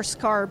 the first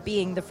car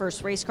being the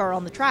first race car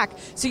on the track.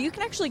 So you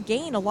can actually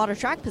gain a lot of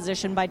track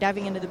position by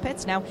diving into the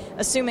pits. Now,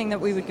 assuming that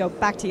we would go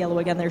back to yellow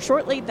again there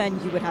shortly, then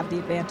you would have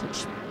the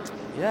advantage.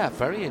 Yeah,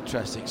 very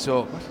interesting.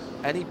 So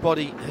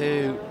anybody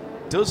who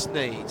does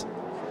need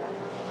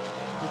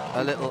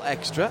a little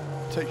extra,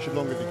 takes you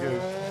longer to go.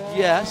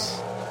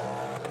 Yes.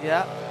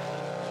 Yeah.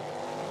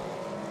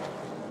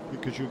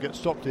 Because you'll get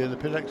stopped here in the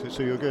pit exit,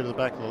 so you'll go to the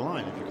back of the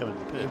line if you come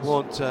into the pits. It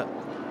won't.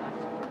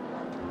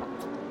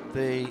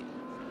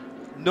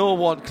 No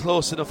one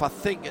close enough, I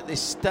think, at this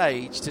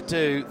stage to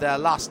do their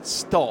last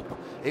stop.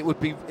 It would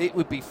be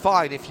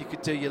fine if you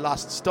could do your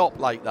last stop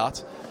like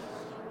that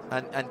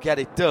and get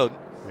it done.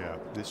 Yeah,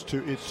 it's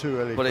too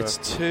early. But it's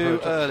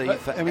too early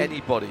for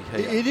anybody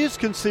here. It is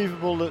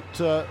conceivable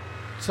that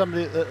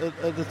somebody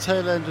at the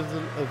tail end of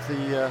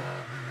the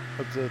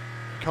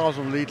cars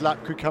on the lead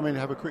lap could come in and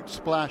have a quick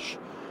splash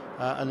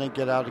and then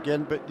get out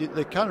again. But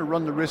they kind of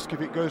run the risk if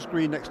it goes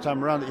green next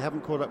time around that you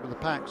haven't caught up with the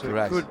pack, so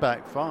Correct. It could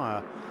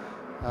backfire.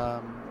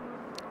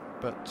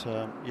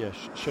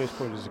 Shay's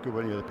point is a good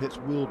one. The pits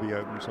will be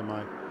open, so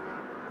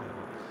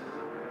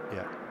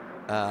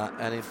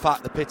and in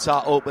fact, the pits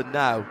are open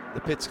now. The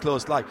pits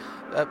closed light.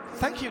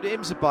 Thank you to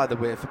IMSA, by the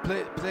way, for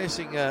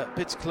placing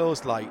pits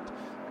closed light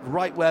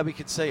right where we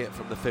can see it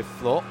from the 5th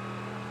floor.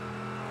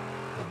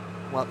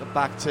 Welcome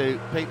back to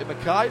Peter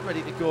Mackay,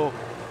 ready to go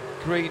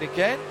green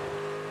again.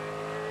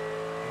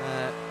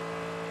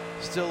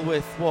 Still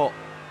with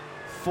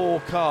 4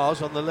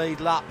 cars on the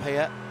lead lap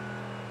here.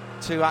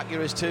 2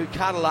 Acuras, 2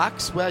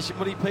 Cadillacs. Where's your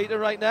money, Peter,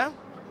 right now?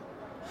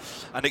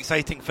 An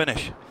exciting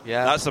finish.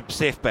 Yeah, that's a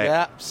safe bet.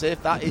 Yeah,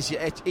 safe. That is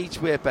your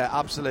each way bet.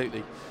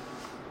 Absolutely.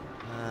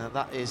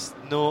 That is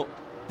no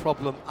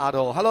problem at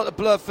all. Hello to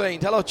Blur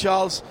Fiend. Hello,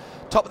 Charles.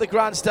 Top of the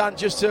grandstand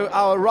just to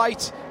our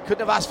right. Couldn't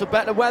have asked for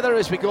better weather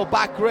as we go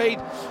back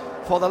green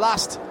for the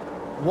last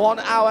 1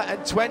 hour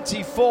and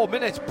 24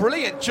 minutes.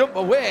 Brilliant jump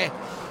away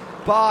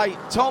by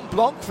Tom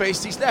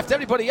Blomqvist. He's left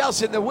everybody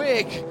else in the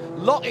wake,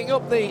 locking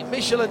up the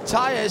Michelin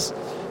tyres.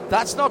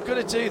 That's not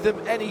going to do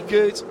them any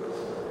good.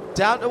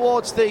 Down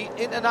towards the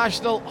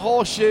International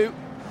Horseshoe.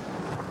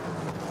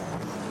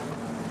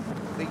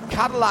 The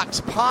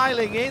Cadillacs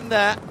piling in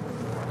there.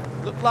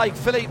 Looked like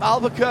Philippe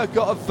Albuquerque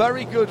got a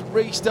very good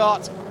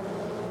restart.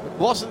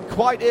 Wasn't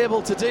quite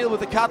able to deal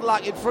with the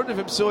Cadillac in front of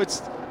him, so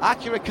it's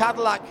Acura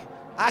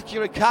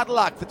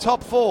Cadillac, the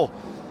top four,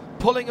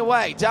 pulling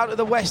away down to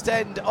the west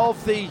end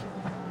of the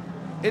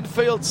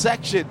infield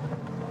section.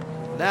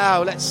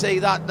 Now let's see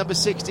that number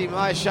 60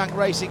 Meyer Shank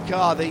racing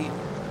car, the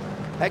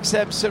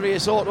XM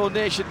Sirius Auto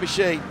Nation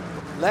machine.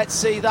 Let's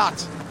see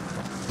that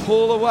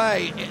pull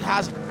away. It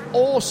has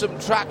awesome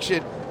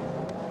traction.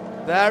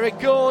 There it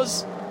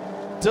goes.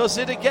 Does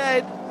it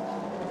again.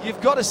 You've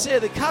got to say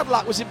the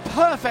Cadillac was in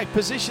perfect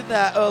position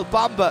there, Earl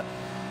Bamber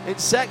in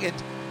second,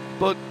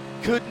 but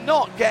could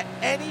not get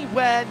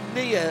anywhere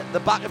near the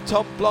back of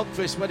Tom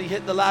Blomqvist when he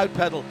hit the loud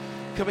pedal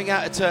coming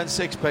out of turn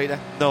 6, Peter.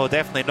 No,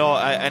 definitely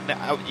not.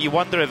 And you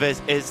wonder if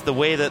is the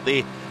way that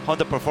the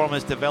Honda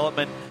Performance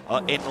Development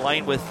in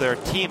line with their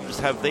teams,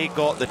 have they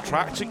got the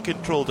traction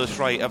control just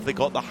right? Have they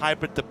got the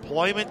hybrid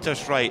deployment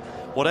just right?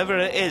 Whatever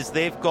it is,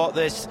 they've got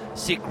this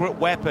secret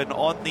weapon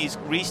on these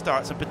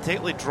restarts, and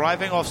particularly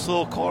driving off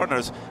slow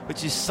corners,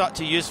 which is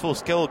such a useful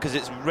skill because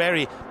it's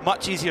very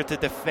much easier to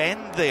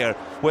defend there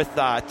with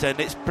that. And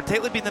it's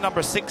particularly been the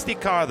number 60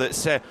 car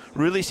that's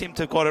really seemed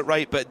to have got it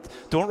right. But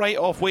don't write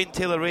off Wayne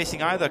Taylor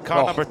Racing either.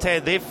 Car number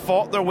 10, they've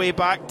fought their way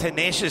back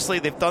tenaciously.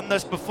 They've done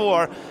this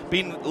before,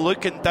 been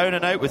looking down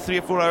and out with 3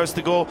 or 4 hours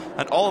to go,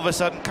 and all of a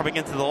sudden coming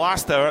into the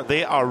last hour,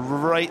 they are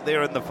right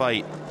there in the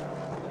fight.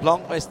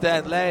 Blomqvist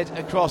then led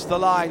across the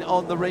line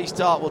on the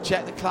restart. We'll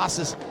check the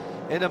classes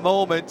in a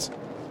moment.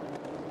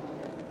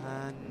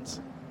 And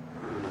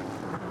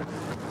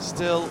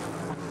still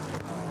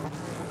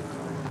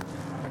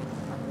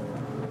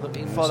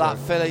looking for that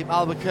Philippe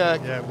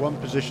Albuquerque. Yeah, one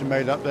position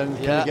made up then.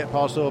 Can he get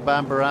past Earl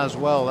Bamber as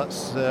well?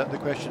 That's the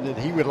question that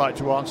he would like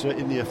to answer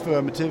in the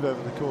affirmative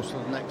over the course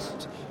of the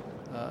next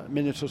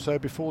minute or so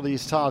before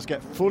these tyres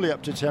get fully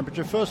up to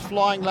temperature. First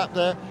flying lap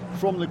there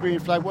from the green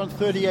flag,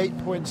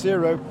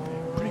 1:38.0.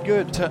 Pretty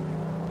good.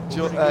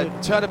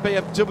 Turner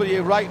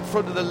BMW right in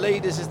front of the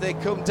leaders as they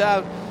come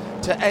down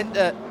to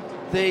enter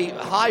the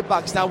high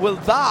banks. Now, will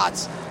that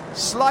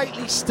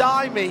slightly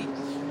stymie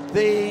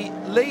the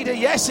leader?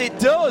 Yes, it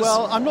does.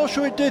 Well, I'm not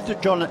sure it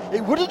did, John.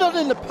 It would have done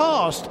in the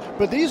past,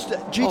 but these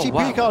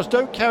GTP cars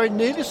don't carry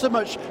nearly so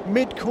much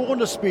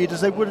mid-corner speed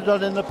as they would have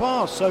done in the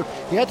past. So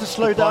he had to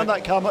slow down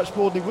that car much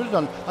more than he would have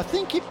done. I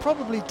think it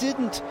probably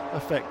didn't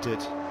affect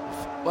it.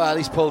 Well,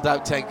 he's pulled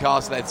out 10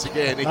 cars lengths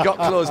again. He got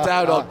closed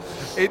down on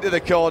into the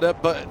corner,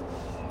 but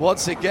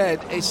once again,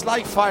 it's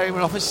like firing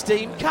off a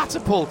steam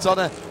catapult on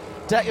a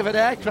deck of an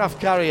aircraft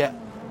carrier.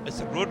 It's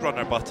a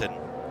Roadrunner button.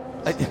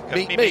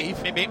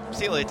 Meep.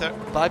 See you later.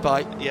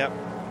 Bye-bye. Yeah,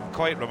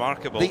 quite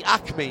remarkable. The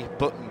Acme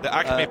button. The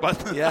Acme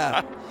button.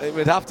 Yeah, it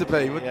would have to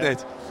be, wouldn't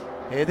it?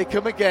 Here they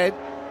come again.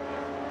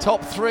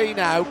 Top 3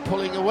 now,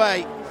 pulling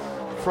away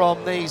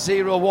from the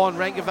 0-1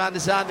 Renger van der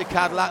Zande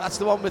Cadillac. That's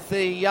the one with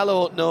the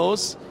yellow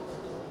nose.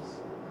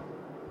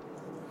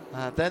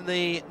 Then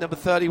the number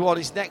 31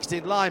 is next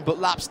in line, but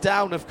laps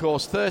down, of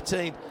course,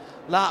 13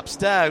 laps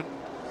down.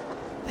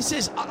 This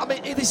is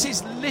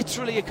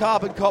literally a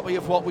carbon copy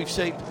of what we've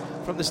seen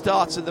from the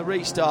starts and the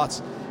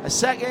restarts. A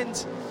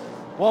second,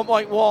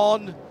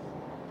 1.1,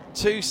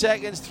 2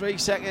 seconds, 3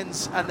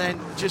 seconds, and then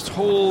just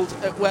hold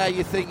at where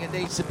you think it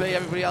needs to be.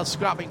 Everybody else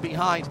scrapping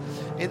behind.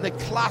 In the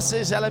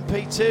classes,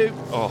 LMP2,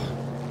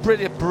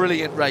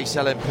 brilliant race,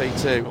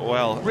 LMP2.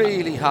 Well,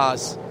 really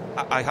has.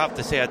 I have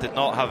to say I did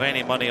not have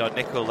any money on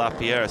Nico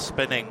Lapierre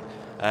spinning.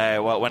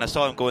 When I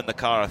saw him go in the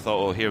car, I thought,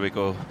 oh, here we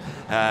go.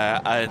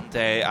 That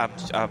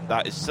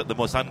is the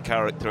most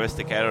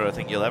uncharacteristic error I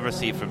think you'll ever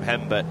see from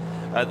him. But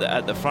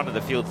at the front of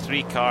the field,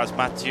 3 cars,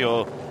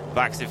 Matteo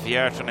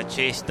Vaxivier trying to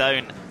chase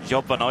down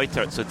Job van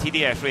Uitert. So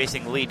TDF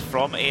Racing lead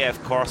from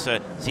AF Corsa,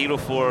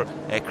 04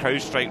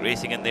 CrowdStrike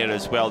Racing in there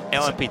as well.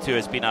 LMP2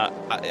 has been I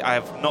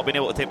have not been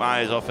able to take my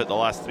eyes off it the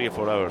last 3 or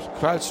 4 hours.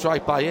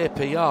 CrowdStrike by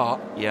APR.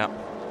 Yeah.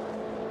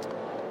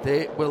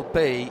 They will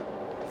be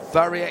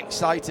very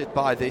excited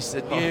by this.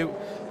 A new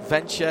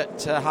venture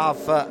to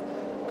have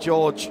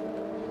George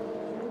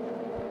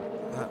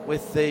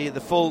with the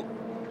full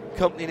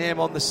company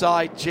name on the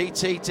side.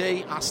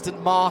 GTD,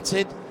 Aston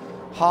Martin,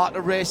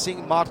 Harter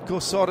Racing, Marco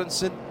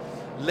Sorensen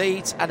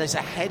leads and is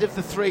ahead of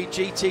the 3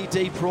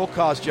 GTD Pro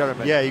cars,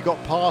 Jeremy. Yeah, you got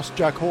past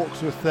Jack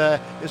Hawksworth there.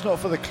 It's not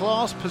for the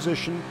class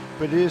position,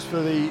 but it is for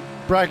the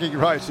bragging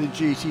rights in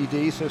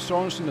GTD. So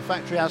Sorensen, the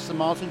factory Aston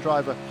Martin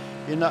driver,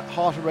 in that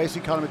Harter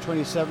Racing car number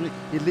 27,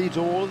 he leads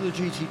all of the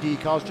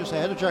GTD cars, just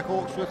ahead of Jack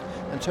Hawksworth.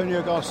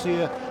 Antonio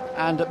Garcia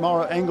and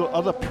Mauro Engel,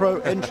 other pro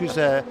entries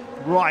there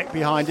right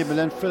behind him, and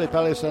then Philip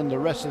Ellis and the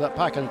rest of that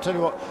pack. And I tell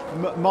you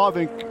what,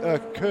 Marvin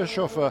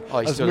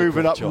Kirchhofer is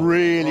moving up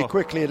really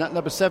quickly in that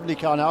number 70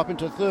 car now, up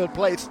into third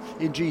place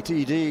in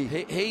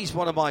GTD. He's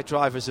one of my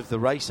drivers of the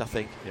race, I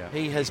think. Yeah.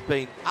 He has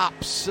been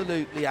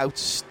absolutely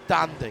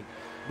outstanding,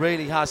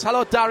 really has.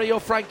 Hello, Dario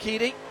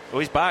Franchini. Oh,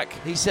 he's back.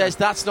 He says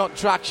that's not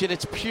traction,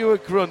 it's pure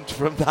grunt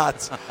from that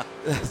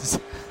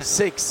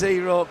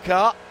 6-0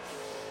 car.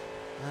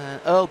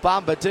 Earl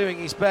Bamber doing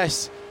his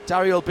best.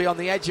 Dario will be on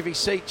the edge of his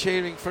seat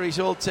cheering for his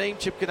old team,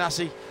 Chip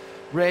Ganassi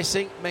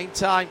Racing.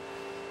 Meantime,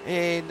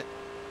 in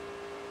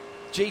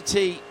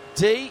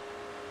GTD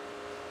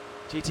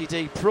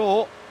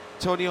Pro,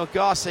 Antonio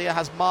Garcia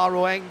has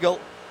Mauro Engel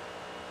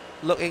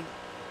looking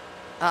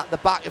at the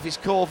back of his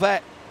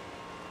Corvette.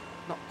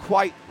 Not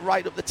quite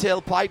right up the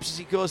tailpipes as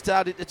he goes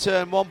down into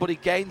turn 1, but he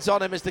gains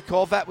on him as the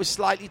Corvette was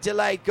slightly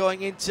delayed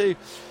going into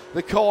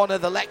the corner.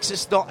 The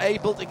Lexus not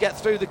able to get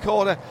through the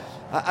corner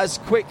as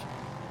quick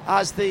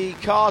as the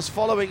cars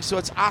following, so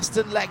it's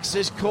Aston,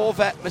 Lexus,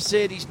 Corvette,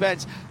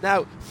 Mercedes-Benz.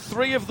 Now,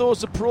 3 of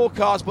those are pro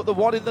cars, but the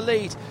one in the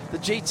lead, the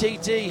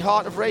GTD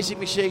Heart of Racing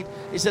Machine,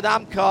 is an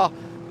AM car,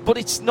 but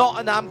it's not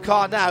an AM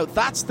car now.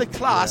 That's the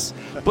class,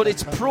 but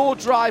it's pro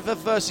driver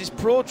versus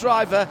pro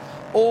driver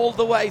all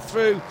the way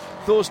through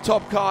those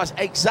top cars,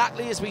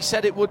 exactly as we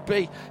said it would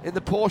be in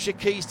the Porsche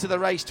Keys to the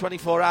Race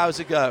 24 hours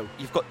ago.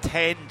 You've got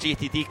 10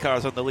 GTD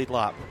cars on the lead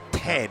lap.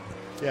 10.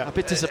 Yeah. A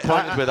bit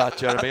disappointed with that,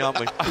 Jeremy, aren't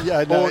we?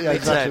 Yeah,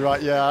 exactly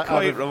right. Yeah,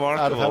 quite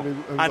remarkable.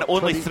 And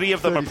only 3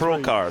 of them are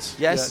pro cars.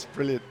 Yes,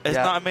 brilliant. Isn't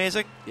that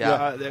amazing?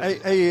 Yeah.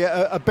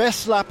 A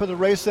best lap of the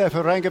race there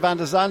for Renger van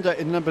der Zande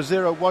in number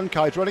 01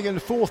 car. He's running in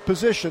the 4th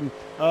position,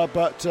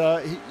 but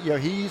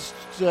he's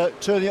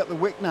turning up the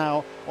wick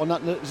now on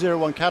that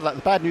 01 Cadillac.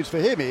 The bad news for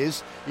him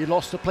is he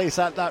lost a place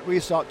at that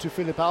restart to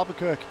Philip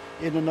Albuquerque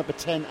in the number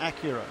 10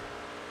 Acura.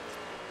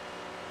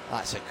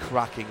 That's a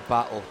cracking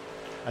battle.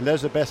 And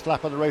there's the best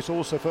lap of the race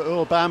also for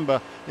Earl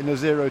Bamber in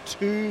the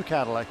 02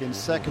 Cadillac in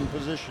 2nd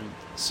position.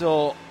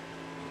 So,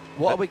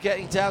 what are we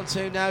getting down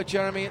to now,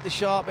 Jeremy, at the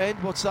sharp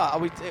end? What's that?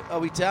 Are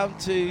we down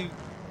to...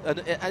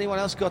 anyone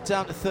else got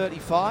down to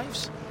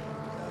 35s?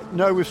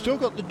 No, we've still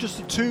got just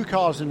the 2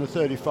 cars in the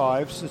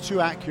 35s, the 2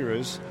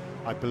 Acuras,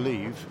 I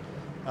believe.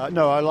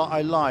 No,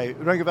 I lie.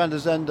 Renger van der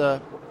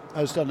Zande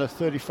has done a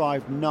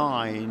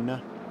 35.9.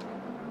 Well,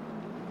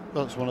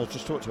 that's the one I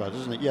just talked about,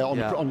 isn't it? Yeah,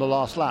 on the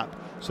last lap.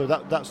 So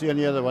that's the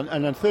only other one.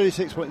 And then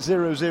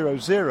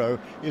 36.000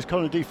 is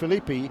Conor De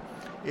Filippi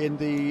in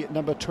the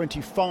number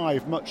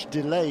 25, much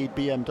delayed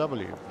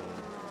BMW.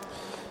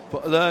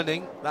 But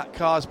learning, that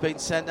car's been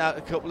sent out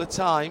a couple of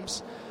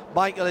times.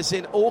 Michael is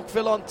in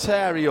Oakville,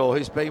 Ontario,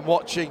 who's been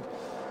watching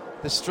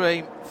the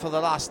stream for the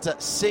last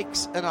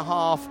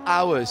 6.5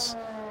 hours.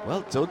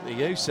 Well done to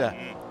you, sir.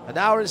 1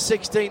 hour and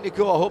 16 to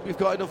go. I hope you've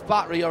got enough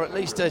battery or at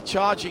least a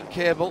charging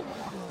cable.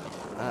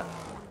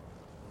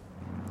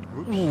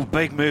 Ooh,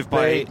 big move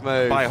by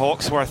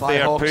Hawksworth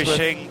there,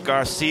 pushing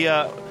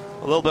Garcia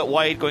a little bit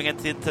wide going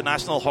into the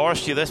International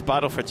Horseshoe. This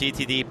battle for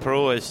GTD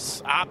Pro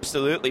is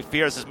absolutely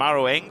fierce as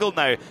Mauro Engel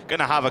now going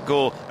to have a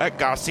go at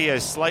Garcia.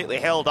 Is slightly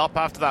held up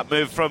after that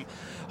move from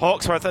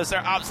Hawksworth as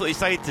they're absolutely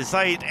side to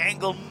side.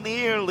 Engel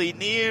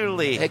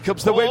nearly. Here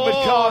comes the Winwood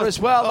car as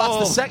well.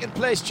 That's the 2nd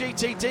place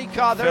GTD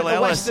car there at the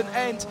western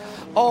end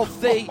of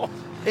the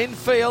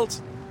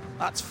infield.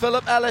 That's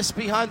Philip Ellis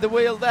behind the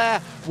wheel there.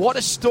 What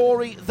a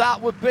story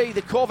that would be.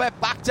 The Corvette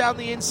back down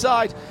the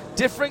inside.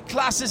 Different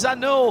classes, I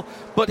know,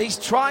 but he's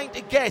trying to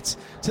get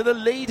to the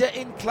leader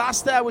in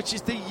class there, which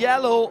is the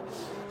yellow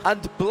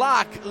and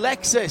black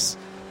Lexus.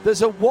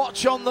 There's a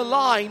watch on the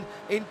line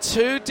in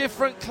 2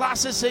 different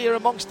classes here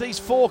amongst these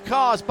 4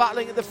 cars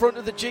battling at the front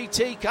of the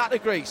GT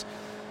categories.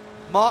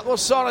 Marco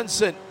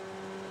Sorensen,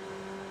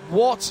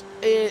 what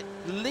a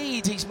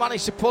lead he's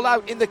managed to pull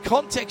out in the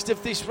context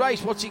of this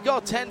race. What's he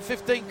got?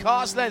 10-15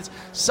 cars lengths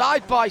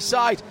side by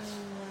side.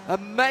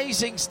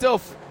 Amazing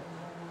stuff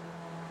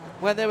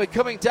when they were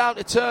coming down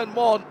to turn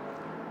 1.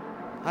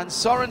 And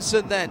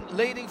Sorensen then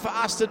leading for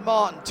Aston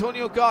Martin.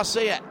 Antonio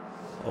Garcia.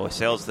 Oh, he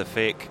sells the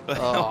fake.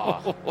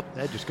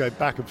 They're just going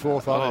back and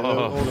forth, aren't they?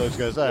 All those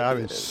guys. They're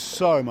having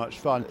so much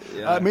fun.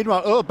 Yeah.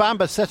 Meanwhile, Earl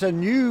Bamber set a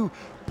new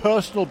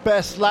personal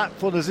best lap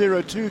for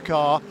the 02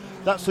 car.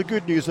 That's the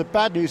good news. The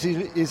bad news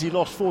is he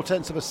lost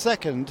 0.4 of a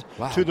second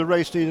to the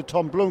race leader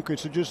Tom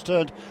Blomqvist, who just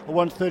turned a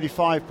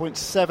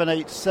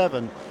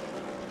 1:35.787.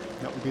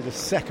 That would be the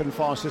 2nd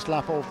fastest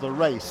lap of the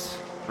race.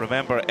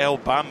 Remember, Earl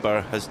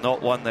Bamber has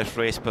not won this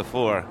race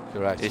before.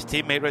 Correct. His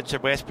teammate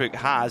Richard Westbrook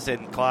has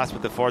in class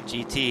with the Ford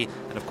GT,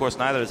 and of course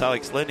neither has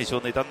Alex Lynn. He's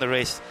only done the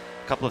race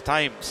a couple of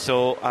times.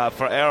 So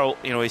for Earl,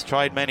 he's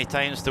tried many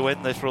times to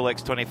win this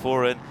Rolex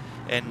 24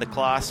 in the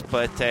class,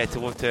 but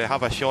to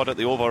have a shot at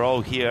the overall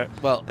here,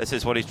 well, this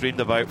is what he's dreamed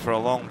about for a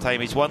long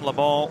time. He's won Le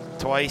Mans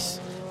twice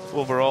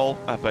overall,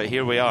 but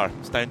here we are.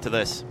 It's down to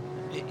this.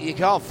 You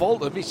can't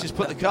fault him. He's just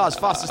put the car as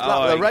fast as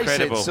lap of the race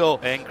in. So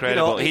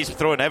incredible. He's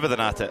throwing everything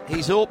at it.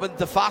 He's opened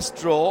the fast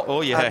draw. Oh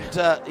yeah.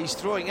 And he's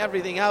throwing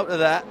everything out of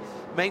there.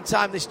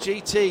 Meantime, this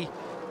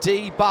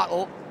GTD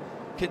battle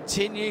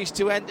continues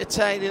to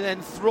entertain and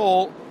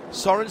enthrall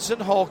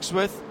Sorensen,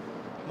 Hawksworth,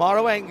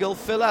 Mauro Engel,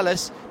 Phil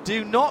Ellis.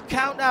 Do not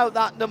count out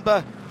that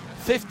number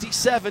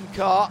 57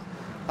 car.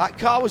 That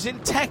car was in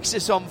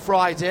Texas on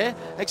Friday,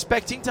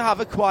 expecting to have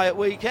a quiet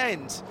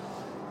weekend,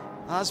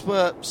 as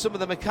were some of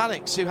the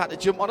mechanics who had to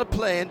jump on a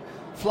plane,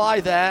 fly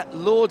there,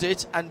 load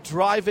it and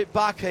drive it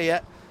back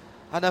here.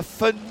 And a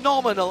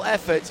phenomenal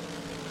effort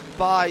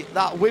by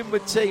that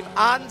Windward team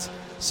and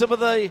some of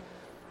the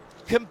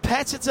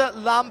competitor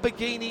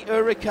Lamborghini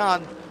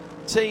Huracan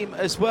team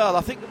as well.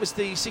 I think it was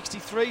the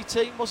 63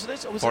 team, wasn't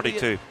it? Or was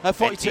 42. It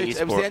 42. NTE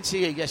it was the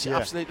NTE, yes, yeah,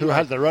 absolutely. Who right.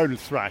 had their own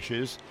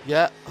thrashes.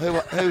 Yeah,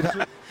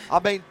 I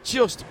mean,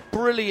 just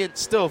brilliant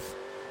stuff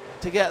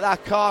to get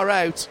that car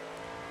out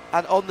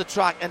and on the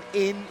track and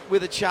in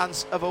with a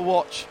chance of a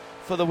watch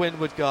for the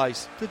Windward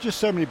guys. There's just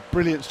so many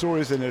brilliant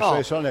stories in this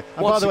race, aren't there?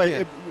 And by the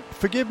way,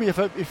 forgive me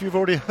if you've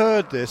already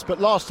heard this, but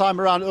last time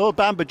around, Earl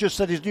Bamber just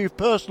set his new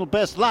personal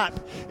best lap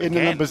in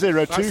the number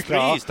 02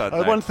 car,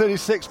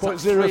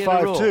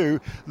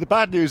 1:36.052. The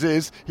bad news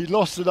is he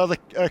lost another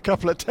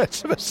couple of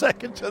tenths of a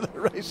second to the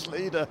race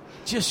leader.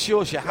 Just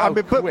shows you how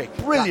quick.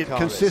 Brilliant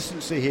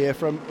consistency here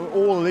from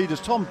all the leaders.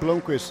 Tom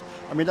Blomqvist,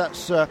 I mean,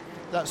 that's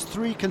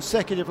 3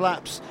 consecutive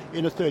laps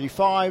in a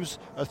 35s,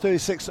 a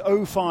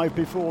 36.05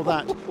 before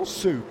that.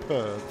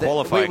 Superb.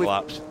 Qualifying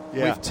laps.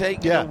 Yeah.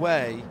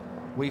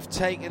 We've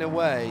taken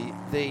away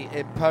the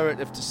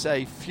imperative to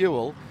save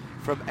fuel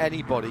from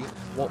anybody.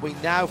 What we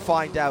now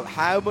find out,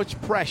 how much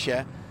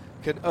pressure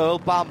can Earl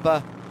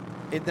Bamber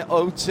in the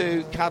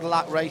 02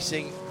 Cadillac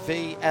Racing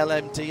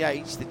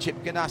VLMDH, the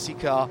Chip Ganassi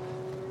car.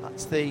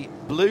 That's the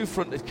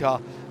blue-fronted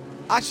car.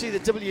 Actually, the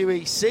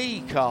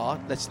WEC car,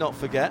 let's not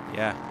forget.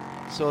 Yeah.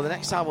 So the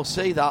next time we'll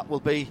see that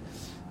will be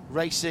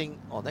racing,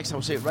 or next time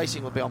we'll see it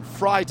racing will be on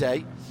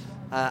Friday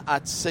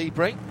at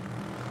Sebring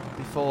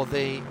before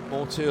the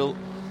Motul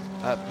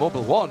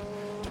Mobile 1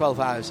 12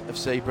 hours of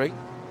Sebring.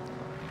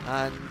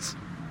 And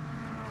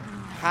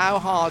how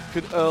hard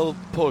could Earl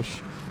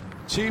push?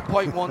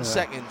 2.1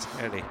 seconds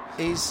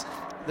is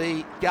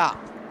the gap.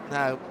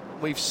 Now,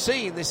 we've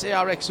seen this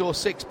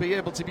ARX-06 be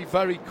able to be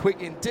very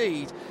quick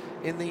indeed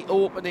in the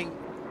opening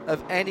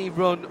of any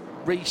run,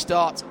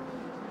 restart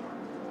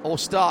or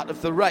start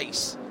of the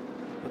race,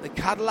 but the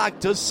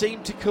Cadillac does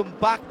seem to come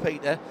back,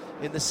 Peter,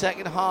 in the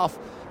second half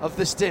of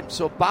the stint.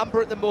 So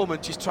Bamber at the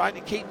moment just trying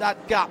to keep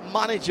that gap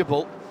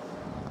manageable.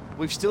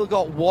 We've still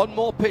got one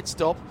more pit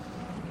stop.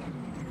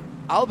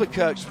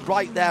 Albuquerque's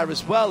right there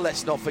as well,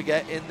 let's not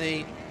forget, in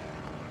the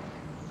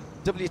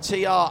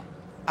WTR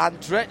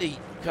Andretti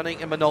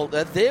Cunningham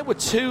Minolta. They were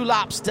 2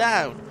 laps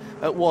down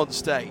at one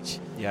stage,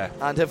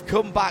 and have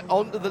come back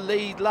onto the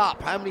lead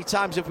lap. How many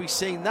times have we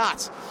seen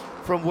that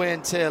from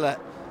Wayne Taylor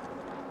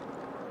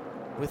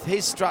with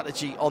his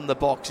strategy on the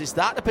box? Is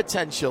that a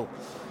potential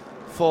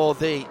for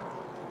the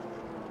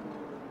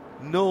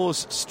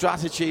Nose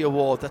Strategy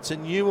Award? That's a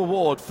new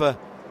award for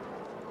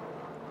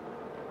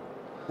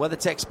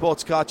WeatherTech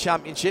Sports Car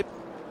Championship.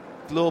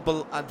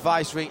 Global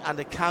advisory and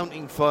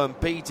accounting firm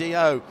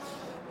BDO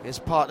is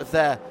part of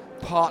their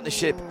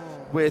partnership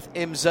with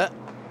IMSA.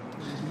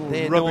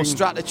 They know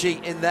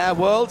strategy in their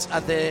world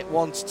and they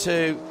want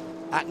to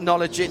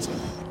acknowledge it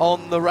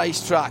on the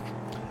racetrack.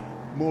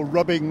 More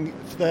rubbing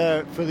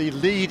there for the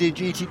lead in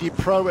GTD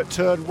Pro at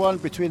turn 1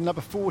 between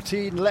number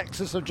 14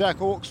 Lexus of Jack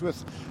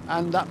Hawksworth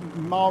and that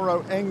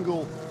Mauro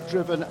Engel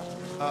driven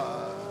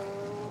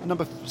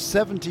number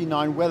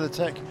 79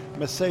 WeatherTech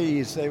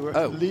Mercedes. They were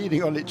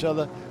leading on each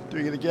other,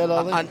 doing it again,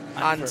 I think.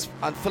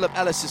 And Philip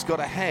Ellis has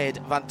got ahead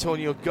of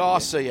Antonio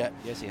Garcia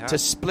to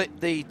split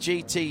the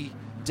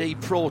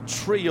GTD Pro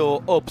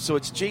trio up. So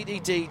it's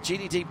GTD,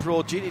 GTD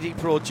Pro, GTD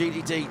Pro,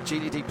 GTD,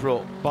 GTD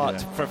Pro.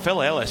 But for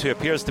Phil Ellis, who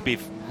appears to be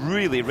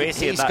really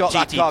racing in that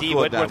GTD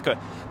Wentworth car,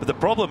 but the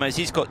problem is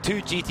he's got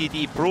 2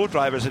 GTD Pro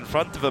drivers in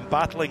front of him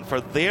battling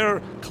for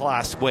their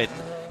class win.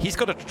 He's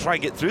got to try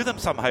and get through them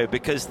somehow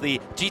because the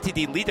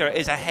GTD leader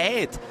is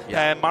ahead,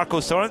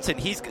 Marco Sorensen.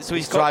 He's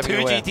got 2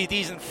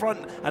 GTDs in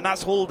front, and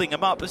that's holding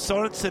him up. But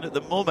Sorensen at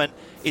the moment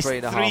is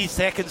 3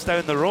 seconds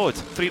down the road,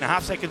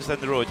 3.5 seconds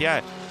down the road.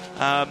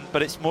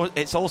 But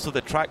it's also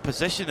the track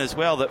position as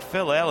well that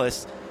Phil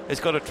Ellis has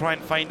got to try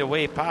and find a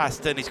way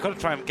past, and he's got to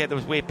try and get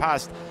his way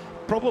past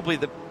probably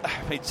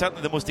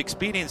certainly the most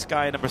experienced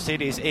guy in a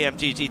Mercedes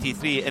AMG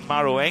GT3 in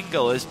Mauro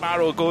Engel, as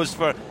Mauro goes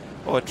for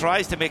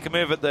tries to make a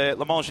move at the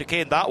Le Mans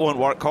chicane. That won't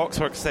work.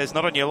 Coxworth says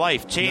not on your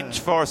life. Change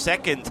for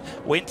second.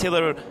 Wayne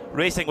Taylor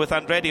racing with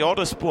Andretti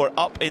Autosport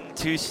up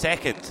into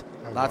second.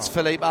 That's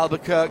Philippe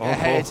Albuquerque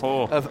ahead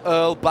of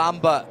Earl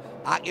Bamber.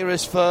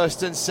 Acura's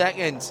first and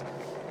second.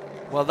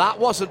 Well, that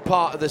wasn't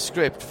part of the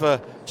script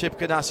for Chip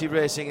Ganassi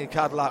Racing and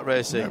Cadillac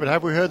Racing. Yeah, but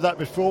have we heard that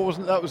before?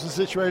 That was the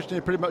situation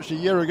here pretty much a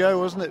year ago,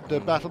 wasn't it?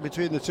 The battle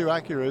between the 2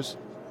 Acuras.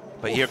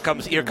 But here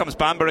comes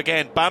Bamber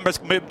again.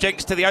 Bamber's moved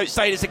Jinx to the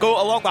outside as they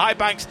go along the high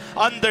banks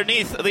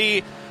underneath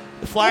the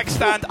flag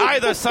stand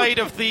either side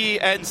of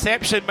the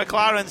Inception.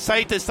 McLaren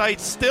side to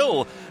side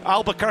still.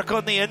 Albuquerque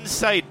on the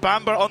inside,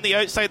 Bamber on the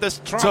outside. There's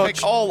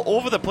traffic all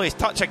over the place.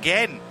 Touch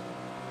again.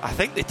 I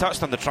think they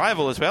touched on the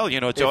trial as well,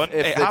 John.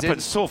 If it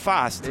happened so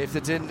fast. If they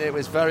didn't, it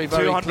was very,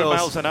 very 200 close.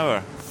 miles an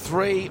hour.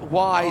 3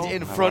 wide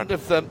in front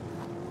of them.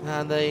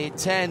 And the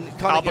 10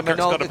 Cunningham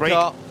Minolta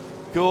car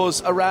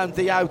goes around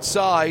the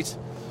outside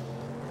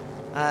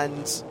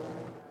and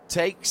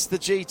takes the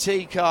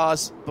GT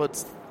cars.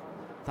 But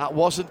that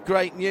wasn't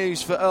great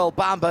news for Earl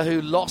Bamber,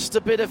 who lost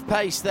a bit of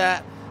pace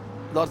there.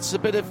 Lost a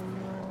bit of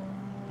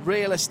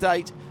real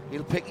estate.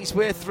 He'll pick his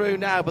way through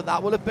now, but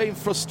that will have been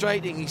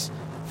frustrating. He's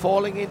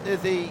falling into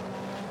the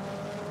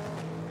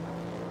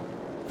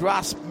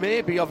grasp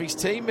maybe of his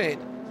teammate.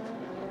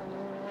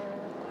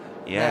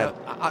 Yeah.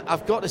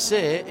 I've got to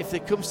say, if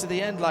it comes to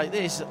the end like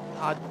this,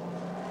 I'd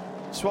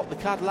swap the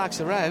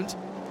Cadillacs around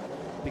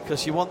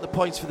because you want the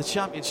points for the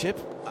championship.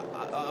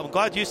 I'm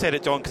glad you said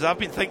it, John, because I've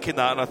been thinking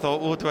that, and I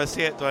thought, do I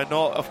say it? Do I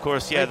not? Of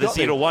course, yeah.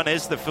 The 01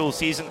 is the full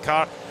season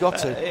car. Got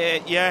to.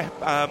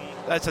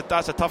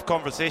 That's a tough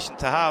conversation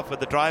to have with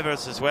the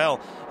drivers as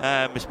well,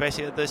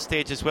 especially at this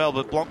stage as well.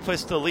 But Blomqvist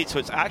still leads, so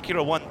it's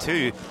Acura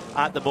 1-2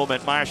 at the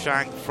moment.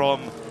 Meyershank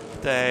from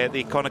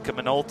the Konica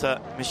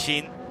Minolta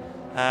machine,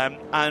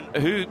 and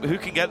who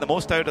can get the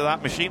most out of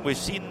that machine? We've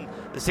seen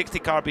the 60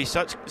 car be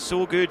so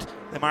good,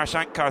 the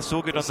Meyershank car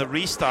so good on the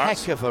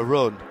restarts. Heck of a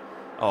run.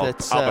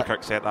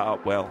 Albuquerque set that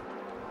up well.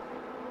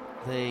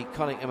 The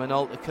Konica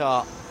Minolta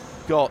car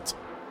got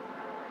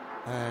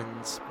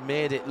and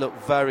made it look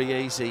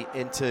very easy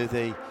into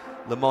the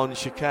Le Mans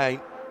chicane.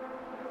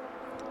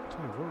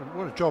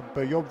 What a job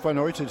Job van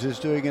Uytert is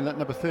doing in that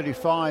number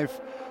 35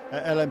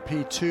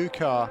 LMP2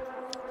 car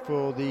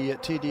for the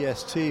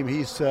TDS team.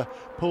 He's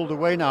pulled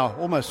away now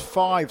almost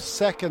 5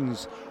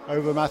 seconds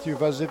over Mathieu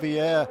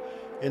Vazivière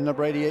in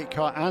number 88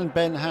 car, and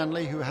Ben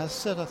Hanley, who has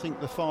set, I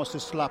think, the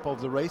fastest lap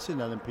of the race in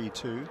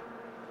LMP2.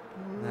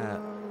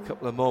 Now, a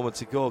couple of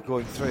moments ago,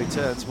 going through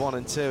turns 1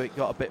 and 2, it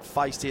got a bit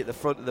feisty at the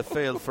front of the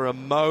field for a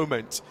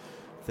moment.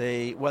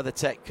 The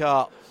WeatherTech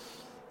car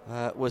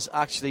was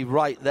actually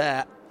right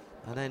there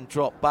and then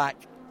dropped back.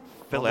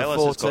 Phil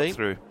Ellis has got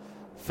through.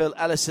 Phil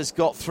Ellis has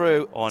got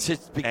through on to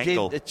begin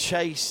Engel to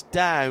chase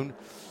down.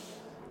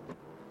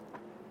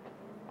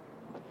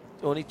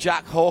 Only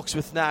Jack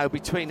Hawksworth now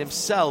between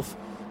himself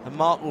and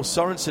Marco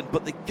Sorensen,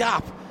 but the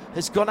gap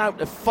has gone out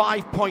to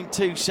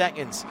 5.2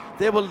 seconds.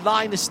 They will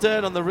line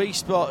astern on the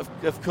restart,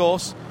 of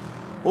course.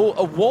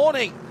 A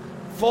warning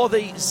for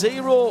the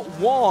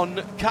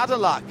 01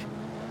 Cadillac.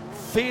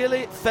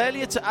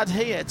 Failure to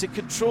adhere to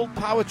controlled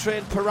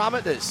powertrain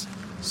parameters.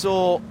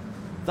 So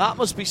that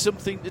must be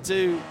something to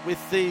do with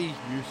the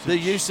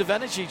use of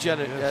energy,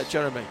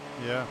 Jeremy.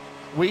 Yeah.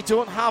 We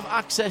don't have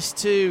access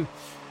to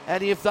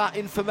any of that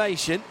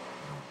information.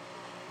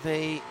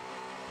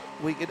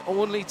 We can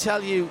only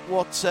tell you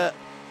what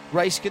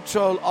race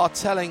control are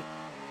telling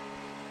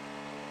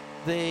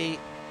the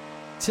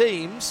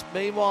teams.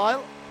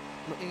 Meanwhile,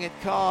 looking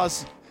at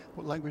cars.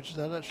 What language is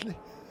that actually?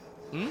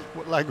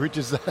 What language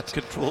is that?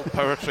 Control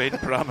powertrain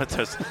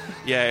parameters.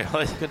 Yeah.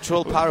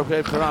 Control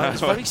powertrain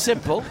parameters. Very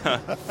simple.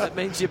 That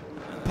means your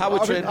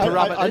powertrain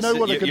parameters. I know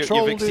what a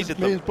control means,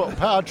 what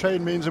powertrain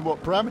means, and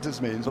what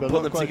parameters means. But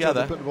put them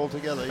together. Put them all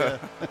together,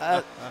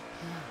 yeah.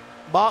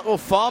 Mario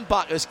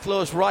Farmbach has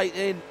closed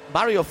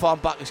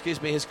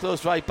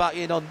right back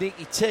in on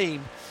Nicky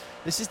Team.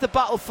 This is the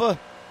battle for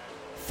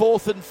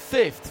 4th and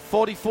 5th,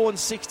 44 and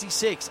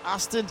 66.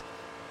 Aston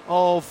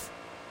of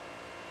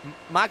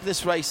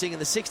Magnus Racing in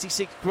the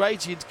 66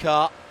 Gradient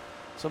car.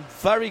 Some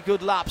very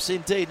good laps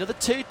indeed. Another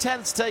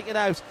 2/10 taken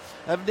out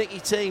of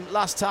Nicky Team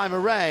last time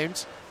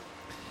around.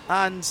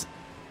 And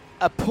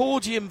a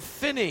podium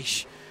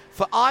finish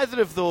for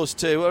either of those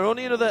two are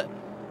only another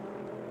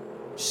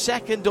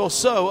second or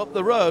so up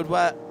the road,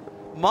 where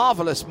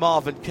marvellous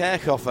Marvin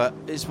Kerkhofer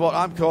is what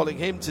I'm calling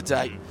him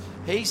today.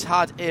 He's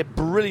had a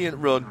brilliant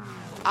run,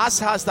 as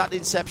has that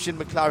Inception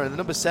McLaren, the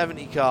number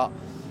 70 car.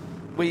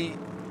 We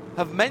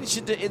have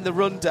mentioned it in the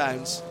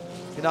rundowns,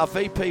 in our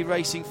VP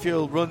Racing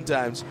Fuel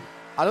rundowns.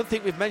 I don't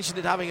think we've mentioned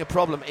it having a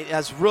problem. It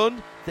has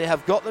run. They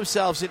have got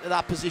themselves into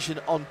that position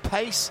on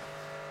pace,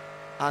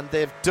 and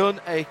they've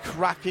done a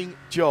cracking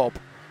job.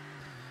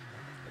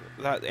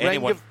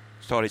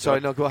 Sorry,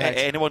 go ahead.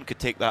 Anyone could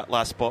take that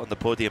last spot on the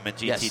podium in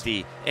GTD.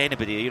 Yes.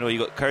 Anybody. You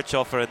got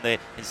Kirchhofer in the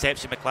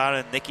Inception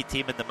McLaren, Nicky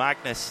Team in the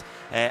Magnus,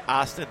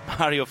 Aston,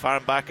 Mario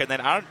Farmbach, and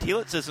then Aaron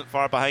Telitz isn't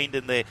far behind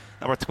in the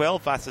number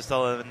 12 fastest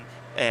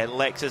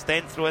Lexus.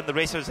 Then throw in the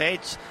Racer's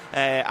Edge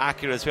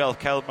Acura as well,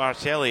 Kyle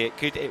Marcelli.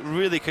 It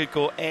really could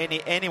go.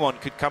 Anyone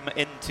could come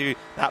into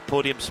that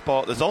podium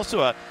spot. There's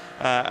also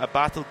a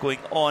battle going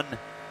on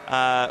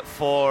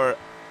for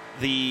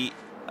the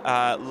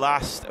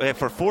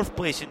for 4th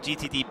place in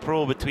GTD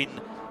Pro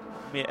between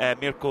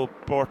Mirko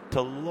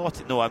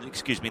Bortolotti. No,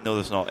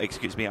 there's not.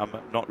 Excuse me, I'm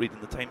not reading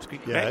the time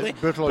screen correctly.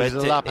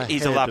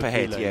 He's a lap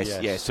ahead.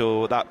 Yes.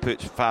 So that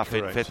puts Faf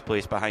in 5th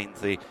place behind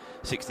the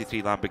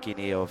 63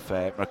 Lamborghini of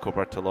Mirko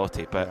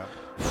Bortolotti. But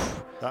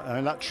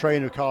that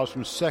train of cars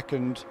from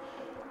 2nd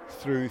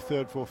through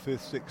 3rd, 4th,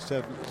 5th,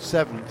 6th,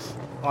 7th,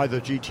 either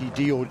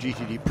GTD or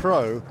GTD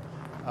Pro,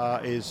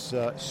 is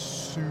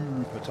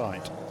super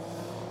tight.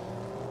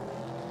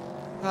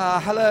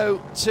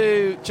 Hello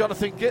to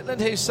Jonathan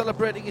Gitland, who's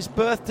celebrating his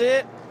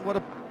birthday. What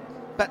a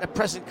better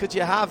present could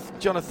you have,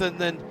 Jonathan,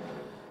 than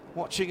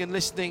watching and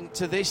listening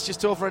to this?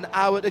 Just over an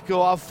hour to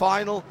go. Our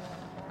final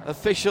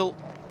official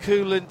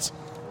coolant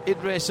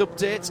in-race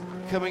update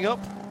coming up.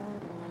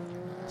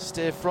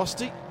 Stay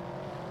frosty.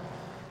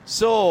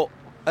 So,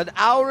 an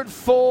hour and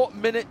 4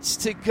 minutes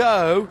to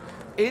go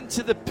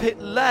into the pit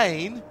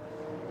lane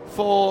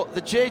for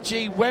the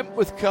JG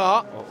Wentworth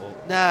car.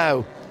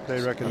 Now, they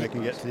reckon they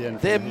can get to the end.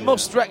 They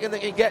must reckon they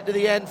can get to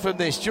the end from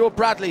this. Joe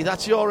Bradley,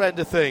 that's your end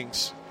of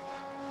things.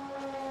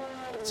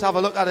 Let's have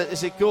a look at it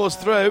as it goes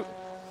through.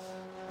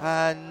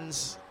 And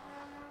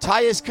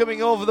tyres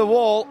coming over the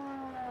wall.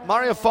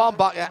 Mario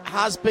Farnbacher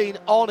has been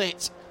on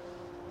it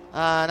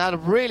and at a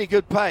really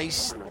good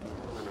pace.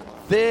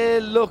 They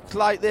look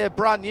like they're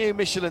brand new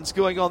Michelins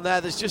going on there.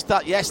 There's just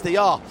that, yes, they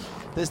are.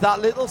 There's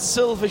that little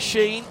silver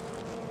sheen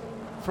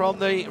from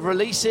the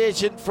release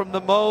agent from the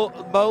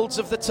moulds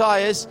of the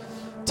tyres.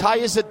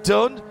 Tyres are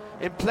done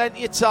in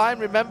plenty of time.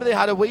 Remember, they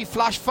had a wee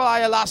flash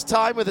fire last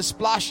time with a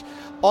splash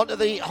onto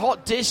the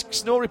hot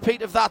discs. No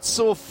repeat of that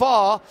so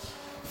far.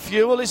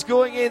 Fuel is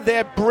going in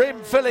there,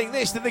 brim filling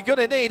this, and they're going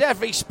to need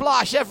every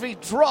splash, every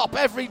drop,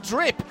 every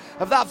drip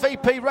of that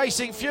VP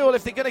Racing fuel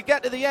if they're going to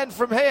get to the end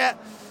from here.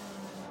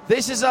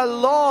 This is a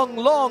long,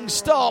 long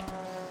stop,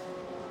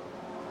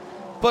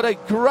 but a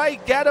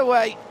great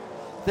getaway.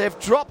 They've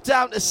dropped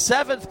down to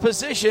 7th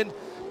position,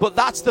 but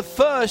that's the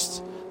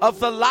first of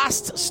the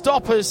last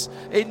stoppers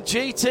in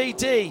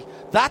GTD.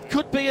 That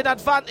could be an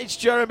advantage,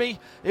 Jeremy,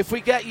 if we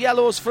get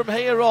yellows from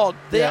here on.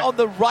 They're on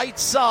the right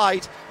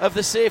side of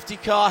the safety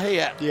car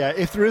here. Yeah,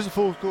 if there is a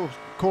full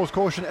course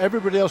caution,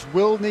 everybody else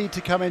will need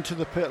to come into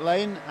the pit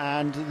lane,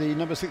 and the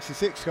number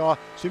 66 car,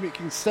 assuming it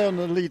can stay on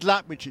the lead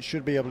lap, which it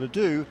should be able to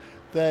do,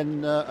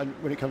 then and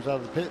when it comes out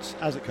of the pits,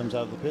 as it comes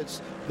out of the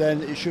pits, then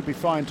it should be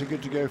fine to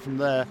good to go from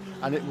there,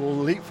 and it will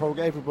leapfrog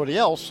everybody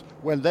else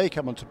when they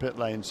come onto pit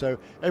lane. So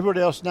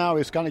everybody else now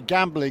is kind of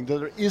gambling that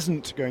there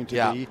isn't going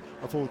to be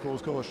a full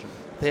course caution.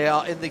 They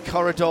are in the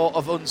corridor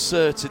of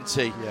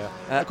uncertainty.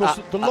 Of course,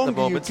 the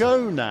longer you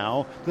go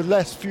now, the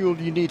less fuel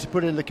you need to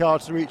put in the car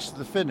to reach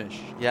the finish.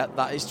 Yeah,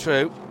 that is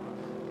true.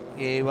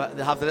 You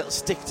have the little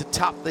stick to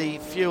tap the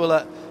fuel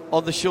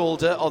on the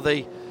shoulder, or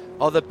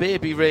the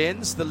baby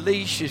reins, the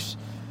leash,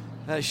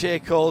 as Shea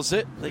calls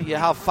it, that you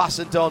have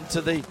fastened on to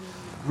the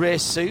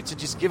race suit, and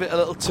just give it a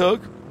little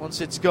tug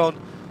once it's gone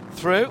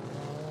through.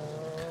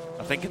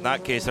 I think in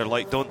that case they're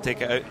like, don't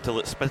take it out until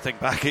it's spitting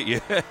back at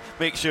you.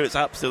 Make sure it's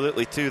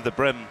absolutely to the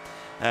brim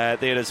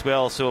there as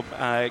well. So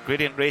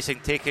Gradient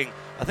Racing taking,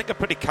 I think, a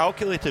pretty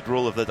calculated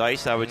roll of the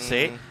dice, I would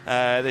say.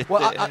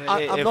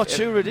 I'm not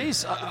sure it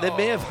is. They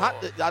may have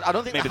had to, I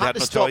don't think they had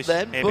to stop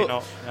them,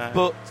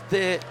 but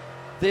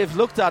they've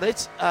looked at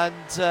it,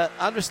 and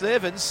Andres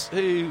Levens,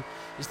 who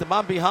is the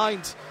man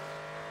behind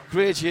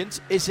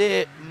Gradient, is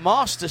a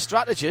master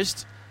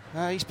strategist.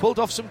 He's pulled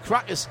off some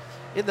crackers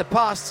in the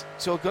past,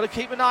 so got to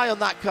keep an eye on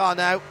that car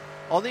now.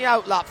 On the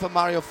outlap for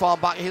Mario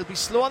Farnbacher, he'll be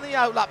slow on the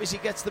outlap as he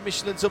gets the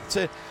Michelins up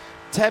to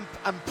temp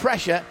and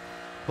pressure,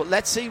 but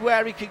let's see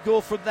where he can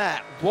go from there.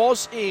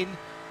 Was in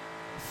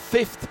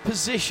 5th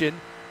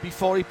position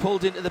before he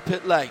pulled into the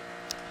pit lane.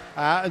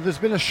 And there's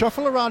been a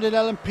shuffle around in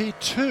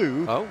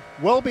LMP2,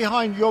 well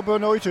behind Jobo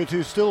Neutert,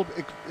 who still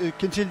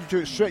continued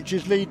to stretch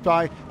his lead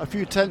by a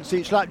few tenths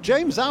each lap.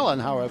 James Allen,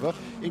 however,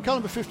 in car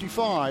number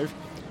 55,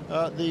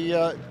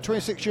 the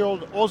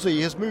 26-year-old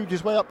Aussie has moved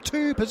his way up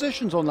 2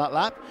 positions on that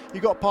lap. He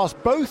got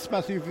past both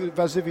Matthew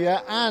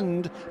Vazivier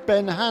and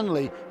Ben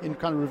Hanley in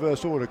kind of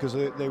reverse order because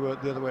they were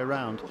the other way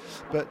around.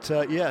 But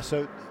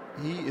so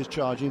he is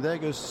charging. There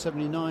goes the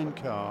 79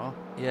 car.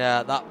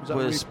 Yeah, that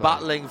was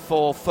battling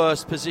for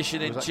first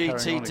position in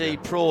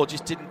GTD Pro.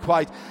 Just didn't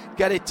quite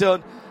get it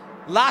done.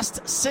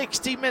 Last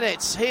 60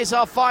 minutes. Here's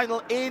our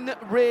final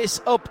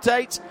in-race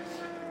update.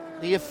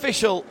 The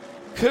official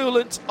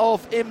coolant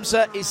of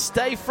IMSA is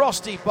Stay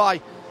Frosty by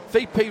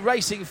VP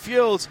Racing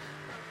Fuels.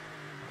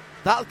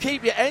 That'll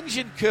keep your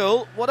engine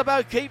cool. What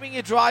about keeping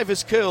your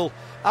drivers cool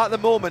at the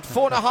moment?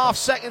 4.5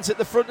 seconds at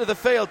the front of the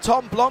field.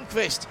 Tom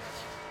Blomqvist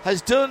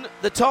has done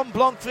the Tom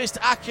Blomqvist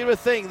Acura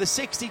thing, the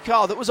 60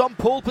 car that was on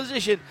pole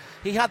position.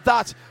 He had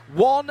that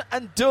one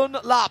and done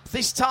lap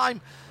this time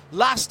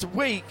last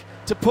week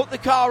to put the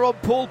car on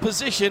pole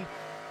position.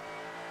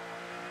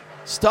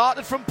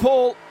 Started from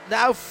pole,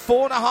 now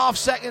 4.5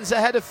 seconds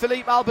ahead of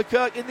Philippe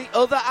Albuquerque in the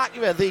other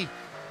Acura, the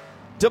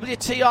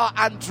WTR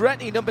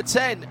Andretti number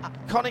 10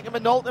 Konica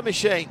Minolta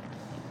machine.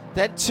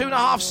 Then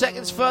 2.5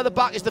 seconds further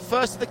back is the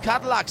first of the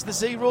Cadillacs,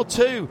 the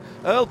 02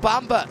 Earl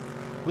Bamber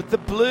with the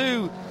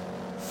blue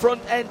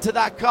front end to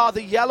that car.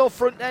 The yellow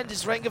front end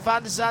is Renger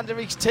van der Zande,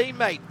 his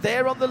teammate.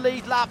 They're on the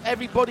lead lap.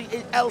 Everybody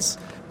else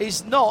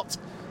is not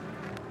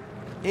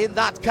in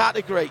that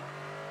category.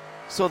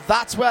 So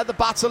that's where the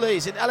battle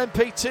is. In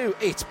LMP2,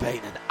 it's been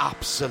an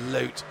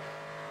absolute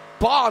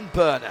barn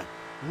burner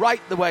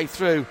right the way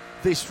through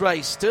this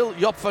race. Still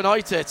Job van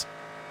Uitert.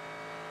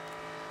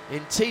 In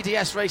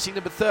TDS Racing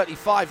number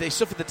 35, they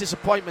suffered the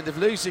disappointment of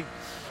losing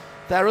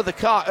their other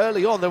car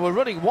early on. They were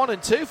running 1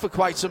 and 2 for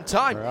quite some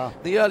time.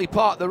 The early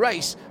part of the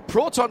race.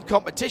 Proton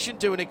Competition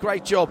doing a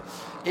great job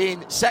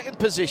in second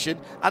position,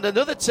 and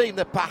another team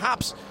that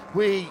perhaps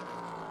we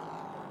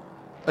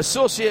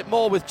associate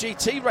more with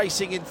GT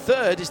racing in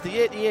third is the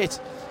 88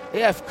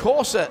 AF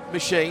Corsa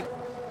machine.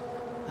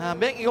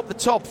 Making up the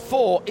top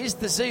 4 is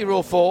the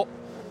 04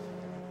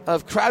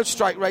 of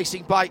CrowdStrike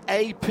Racing by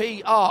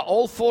APR.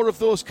 All 4 of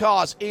those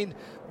cars in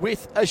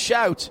with a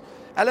shout.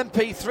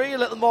 LMP3 a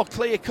little more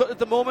clear cut at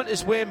the moment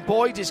as Wayne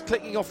Boyd is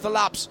clicking off the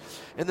laps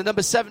in the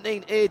number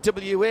 17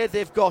 AWA.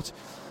 They've got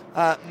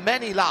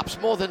many laps,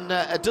 more than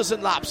a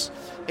dozen laps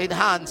in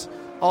hand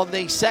on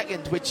the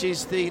second, which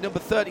is the number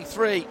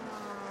 33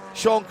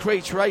 Sean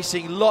Creech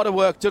Racing. A lot of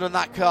work done on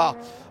that car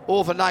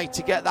overnight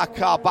to get that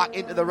car back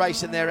into the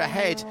race, and they're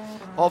ahead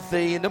of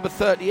the number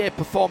 38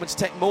 Performance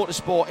Tech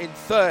Motorsport in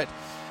third.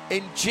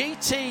 In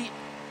GT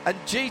and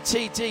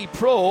GTD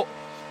Pro,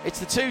 it's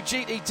the 2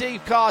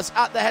 GTD cars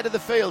at the head of the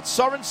field.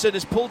 Sorensen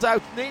has pulled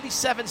out nearly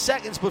 7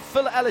 seconds, but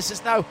Phil Ellis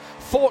has now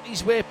fought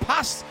his way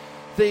past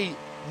the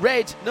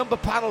red number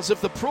panels of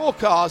the Pro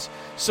cars,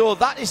 so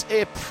that is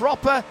a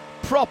proper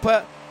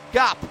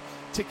gap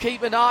to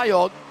keep an eye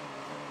on.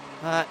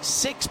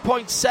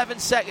 6.7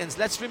 seconds,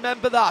 let's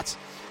remember that.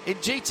 In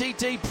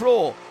GTD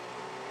Pro,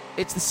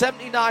 it's the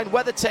 79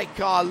 WeatherTech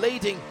car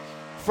leading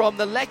from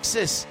the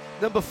Lexus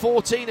number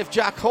 14 of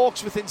Jack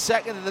Hawksworth in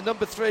second, and the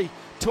number 3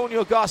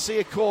 Tonio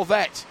Garcia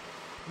Corvette.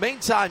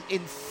 Meantime, in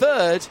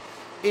third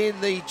in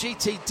the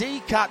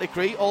GTD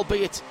category,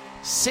 albeit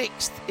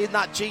 6th in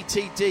that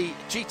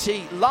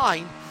GT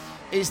line,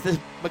 is the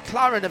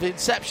McLaren of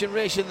Inception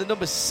Racing, the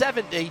number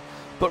 70.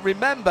 But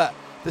remember,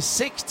 the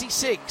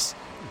 66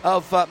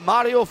 of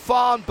Mario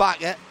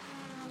Farnbacher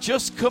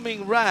just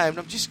coming round.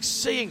 I'm just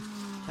seeing,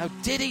 now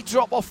did he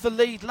drop off the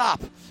lead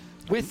lap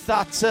with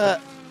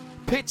that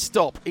pit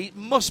stop? It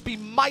must be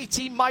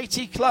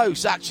mighty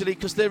close, actually,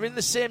 because they're in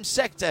the same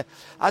sector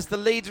as the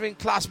leader in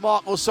class,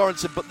 Marco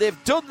Sorensen, but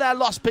they've done their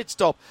last pit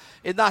stop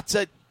in that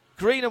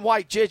green and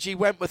white JG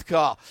Wentworth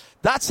car.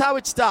 That's how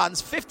it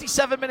stands.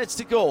 57 minutes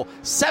to go,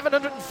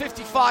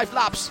 755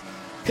 laps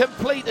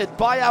completed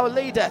by our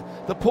leader,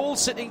 the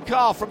pole-sitting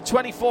car from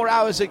 24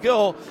 hours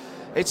ago.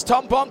 It's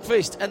Tom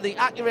Blomqvist and the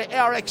Acura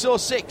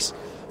ARX-06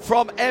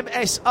 from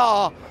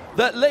MSR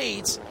that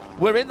leads.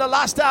 We're in the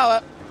last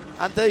hour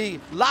and the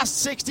last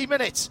 60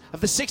 minutes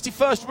of the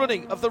 61st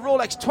running of the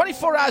Rolex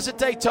 24 Hours at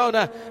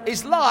Daytona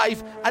is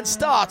live and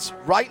starts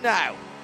right now.